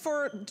even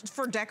for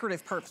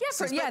decorative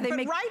purposes. Yeah, but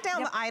write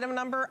down the item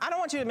number. I don't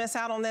want you to miss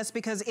out on this,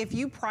 because if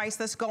you price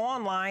this, go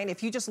online.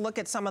 If you just look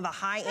at some of the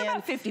high end,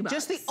 about $50.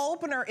 Just the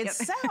opener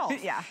itself,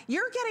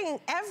 you're getting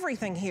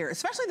everything here,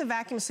 especially the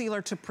vacuum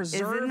sealer to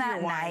preserve Isn't that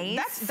your wine.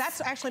 nice?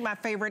 That's actually my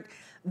favorite.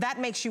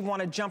 That makes you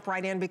want to jump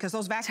right in, because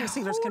those vacuum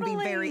sealers can be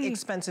very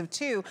expensive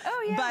too.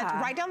 Oh, yeah.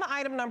 But write down the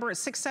item number. It's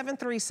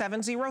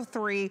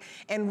 673703,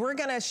 and we're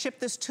going to ship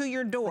this to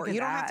your door. You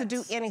don't have to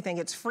do anything.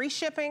 It's free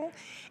shipping,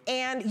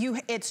 and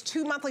it's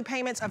 2 monthly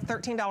payments of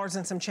 $13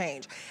 and some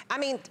change. I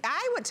mean,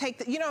 I would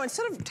take,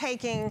 instead of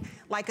taking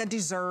like a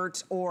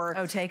dessert or...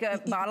 Oh, take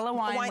a bottle of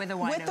wine with a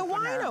wine opener. With the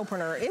wine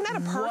opener. Isn't that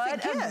a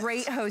perfect gift? What a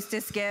great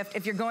hostess gift.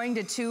 If you're going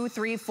to 2,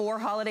 3, 4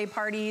 holiday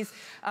parties,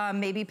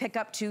 maybe pick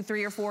up 2,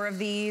 3, or 4 of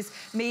these.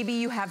 Maybe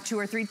you have 2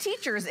 or 3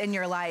 teachers in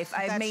your life.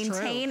 I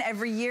maintain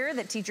every year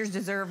that teachers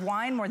deserve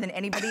wine more than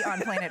anybody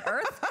on planet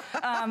Earth.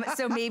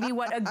 So maybe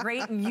what a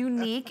great,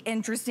 unique,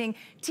 interesting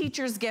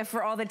teacher's gift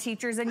for all the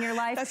teachers in your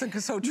life.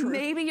 That's so true.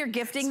 Maybe you're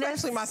gifting this.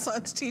 Especially my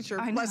son's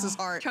teacher, bless his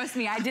heart. Trust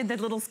me, I did the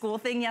little school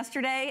thing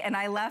yesterday, and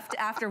I left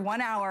after 1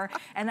 hour,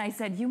 and I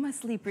said, you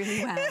must sleep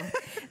really well.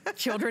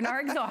 Children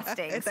are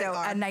exhausting. So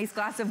a nice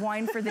glass of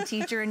wine for the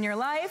teacher in your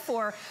life,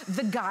 or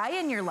the guy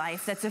in your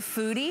life that's a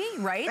foodie,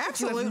 right?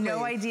 Absolutely. That you have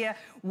no idea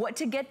what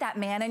to get that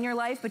man in your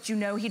life, but you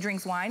know he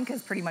drinks wine,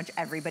 because pretty much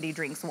everybody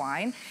drinks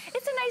wine.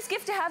 It's a nice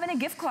gift to have in a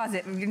gift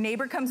closet. Your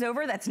neighbor comes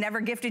over that's never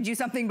gifted you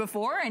something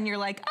before, and you're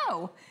like,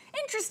 oh,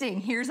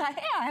 interesting. I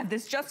have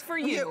this just for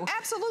you.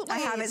 Absolutely. I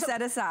have it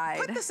set aside.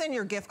 Put this in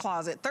your gift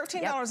closet.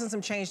 $13 and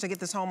some change to get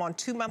this home on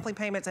 2 monthly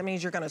payments. That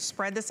means you're going to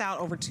spread this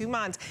out over 2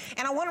 months.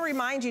 And I want to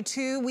remind you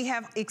too, we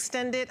have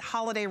extended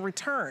holiday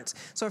returns.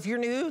 So if you're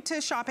new to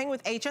shopping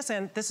with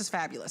HSN, this is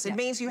fabulous. It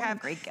means you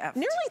have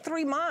nearly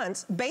 3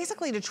 months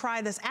basically to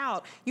try this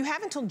out. You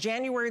have until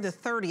January the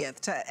 30th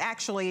to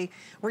actually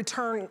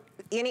return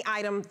any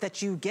item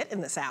that you get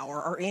in this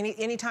hour, or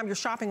anytime you're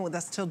shopping with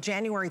us till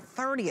January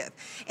 30th.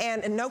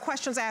 And no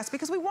questions asked,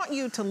 because we want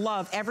you to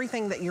love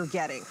everything that you're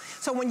getting.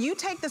 So when you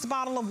take this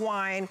bottle of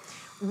wine,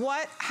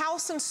 how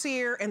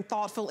sincere and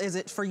thoughtful is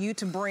it for you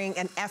to bring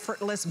an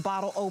effortless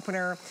bottle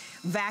opener,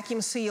 vacuum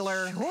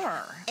sealer,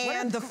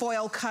 and the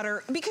foil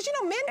cutter? Because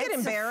men get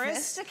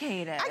embarrassed.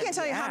 Sophisticated. I can't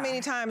tell you how many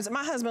times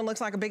my husband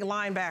looks like a big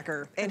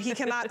linebacker and he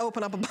cannot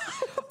open up a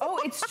bottle. Oh,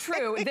 it's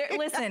true.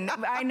 Listen,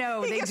 I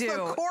know they do.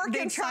 The cork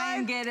they try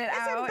and get it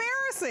out.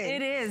 It's embarrassing.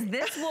 It is.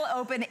 This will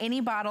open any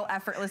bottle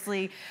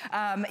effortlessly.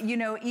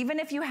 Even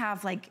if you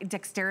have like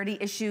dexterity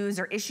issues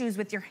or issues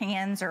with your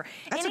hands or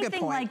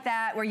anything like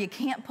that, where you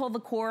can't pull the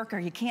cork or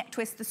you can't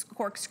twist the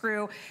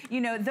corkscrew,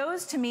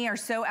 those to me are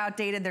so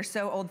outdated. They're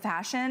so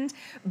old-fashioned.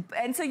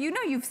 And so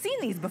you've seen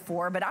these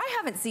before, but I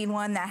haven't seen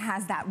one that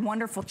has that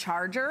wonderful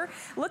charger.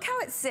 Look how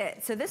it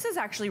sits. So this is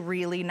actually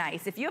really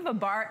nice. If you have a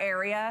bar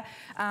area,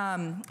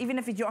 even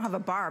if you don't have a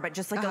bar, but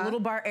just like a little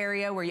bar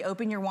area where you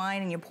open your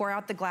wine and you pour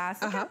out the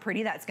glass, look how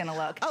pretty that's gonna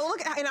look. Oh,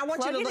 look, and I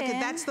want you to look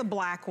at, that's the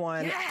black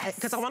one. Yes.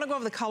 Because I want to go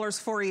over the colors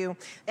for you.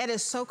 It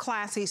is so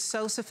classy,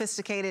 so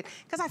sophisticated,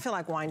 because I feel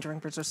like wine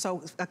drinkers are so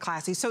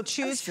classy. So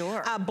choose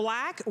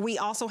black. We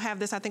also have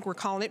this, I think we're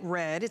calling it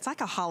red. It's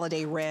like a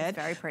holiday red. It's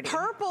very pretty.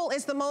 Purple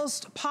is the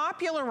most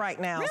popular right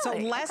now. Really? So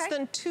less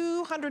than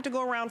 200 to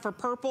go around for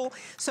purple.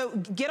 So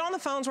get on the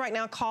phones right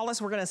now, call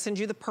us. We're going to send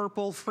you the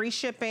purple, free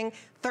shipping,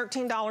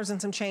 $13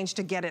 and some change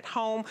to get it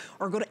home,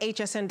 or go to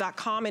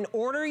hsn.com and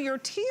order your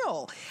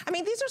teal. I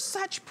mean, these are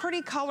such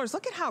pretty colors.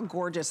 Look at how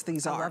gorgeous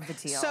these are. I love the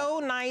teal. So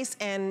nice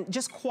and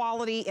just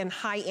quality and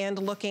high-end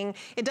looking.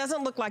 It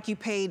doesn't look like you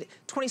paid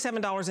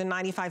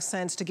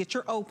 $27.95 to get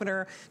your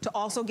opener, to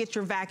also get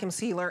your vacuum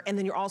sealer, and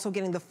then you're also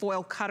getting the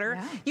foil cutter.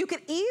 Yeah. You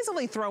could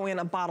easily throw in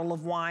a bottle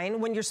of wine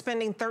when you're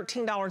spending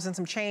 $13 and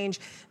some change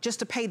just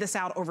to pay this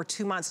out over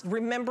 2 months.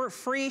 Remember,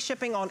 free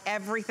shipping on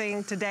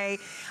everything today.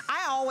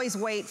 I always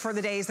wait for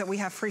the day days that we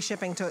have free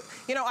shipping to,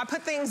 you know, I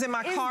put things in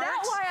my cart. Is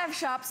that why I've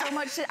shopped so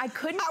much? I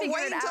couldn't figure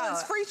it out. I wait until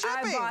it's free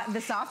shipping. I bought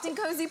the soft and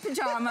cozy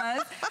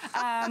pajamas.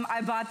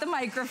 I bought the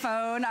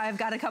microphone. I've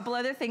got a couple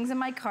other things in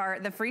my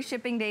cart. The free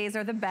shipping days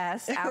are the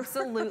best,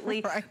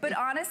 absolutely. Right. But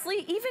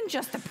honestly, even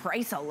just the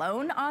price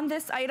alone on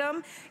this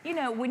item, you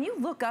know, when you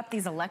look up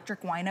these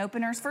electric wine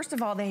openers, first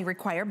of all, they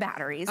require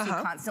batteries. You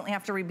constantly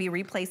have to be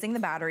replacing the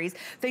batteries.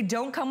 They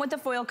don't come with the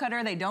foil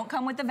cutter. They don't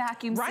come with the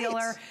vacuum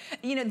sealer.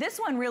 You know, this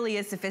one really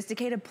is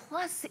sophisticated.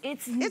 Plus,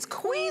 it's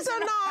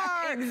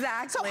Cuisinart.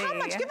 Exactly. So how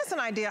much, give us an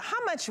idea,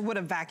 how much would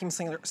a vacuum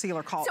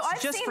sealer cost? So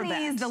I've just seen for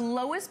these, that? the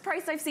lowest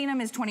price I've seen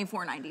them is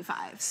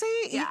 $24.95.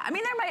 See? Yeah, I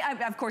mean, there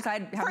might, of course, I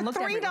haven't looked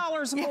at it.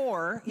 For $3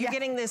 more, you're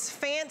getting this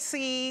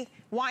fancy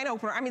wine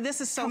opener. I mean, this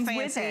is so fancy.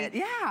 With it.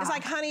 Yeah. It's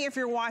like, honey, if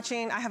you're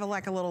watching, I have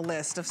like a little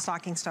list of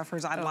stocking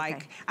stuffers I'd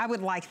like. I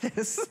would like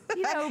this.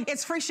 You know,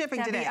 it's free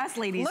shipping today. Us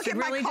ladies Look at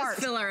really my cart.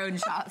 just fill our own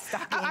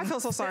stocking. I feel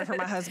so sorry for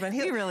my husband.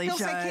 He really he'll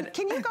should. say,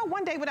 can you go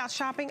one day without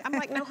shopping? I'm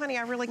like, no, honey,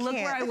 I really can't. Look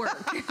where I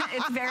work.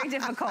 It's very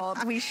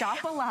difficult. We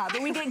shop a lot,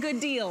 but we get good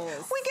deals.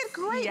 We get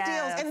great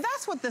deals, and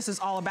that's what this is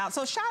all about.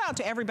 So shout out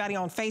to everybody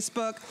on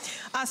Facebook.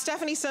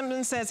 Stephanie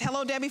Simmons says,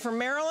 hello, Debbie from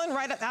Maryland,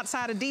 right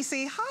outside of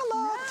DC.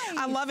 Hello. Nice.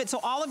 I love it. So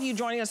all of you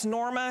joining us,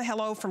 Norma,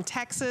 hello from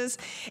Texas.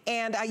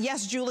 And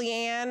yes,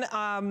 Julianne,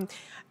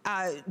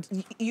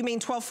 you mean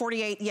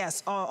 1248,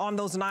 yes, on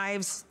those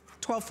knives.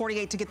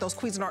 $12.48 to get those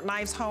Cuisinart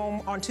knives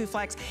home on 2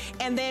 flex.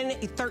 And then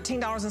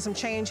 $13 and some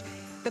change.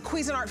 The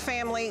Cuisinart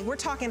family, we're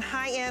talking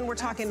high-end, we're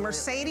talking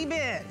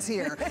Mercedes-Benz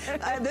here.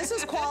 This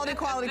is quality,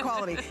 quality,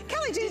 quality.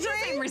 Kelly G.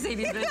 Dream.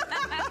 Mercedes-Benz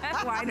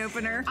wine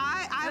opener.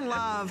 I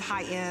love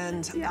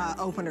high-end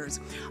openers.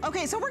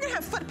 Okay, so we're gonna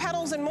have foot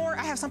pedals and more.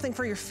 I have something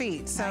for your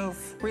feet. So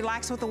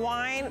relax with the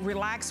wine,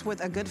 relax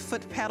with a good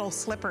foot pedal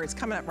slipper. It's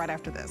coming up right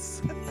after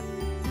this.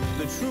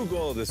 The true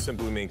goal of the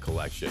Simply Made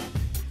collection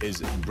is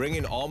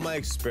bringing all my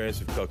experience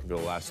of cooking for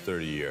the last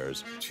 30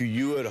 years to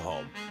you at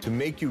home to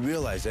make you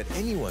realize that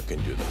anyone can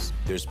do this.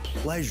 There's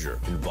pleasure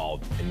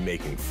involved in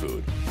making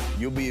food.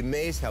 You'll be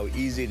amazed how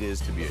easy it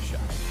is to be a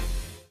chef.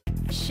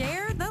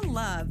 Share the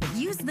love.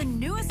 Use the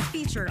newest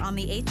feature on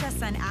the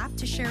HSN app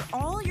to share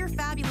all your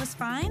fabulous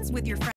finds with your friends.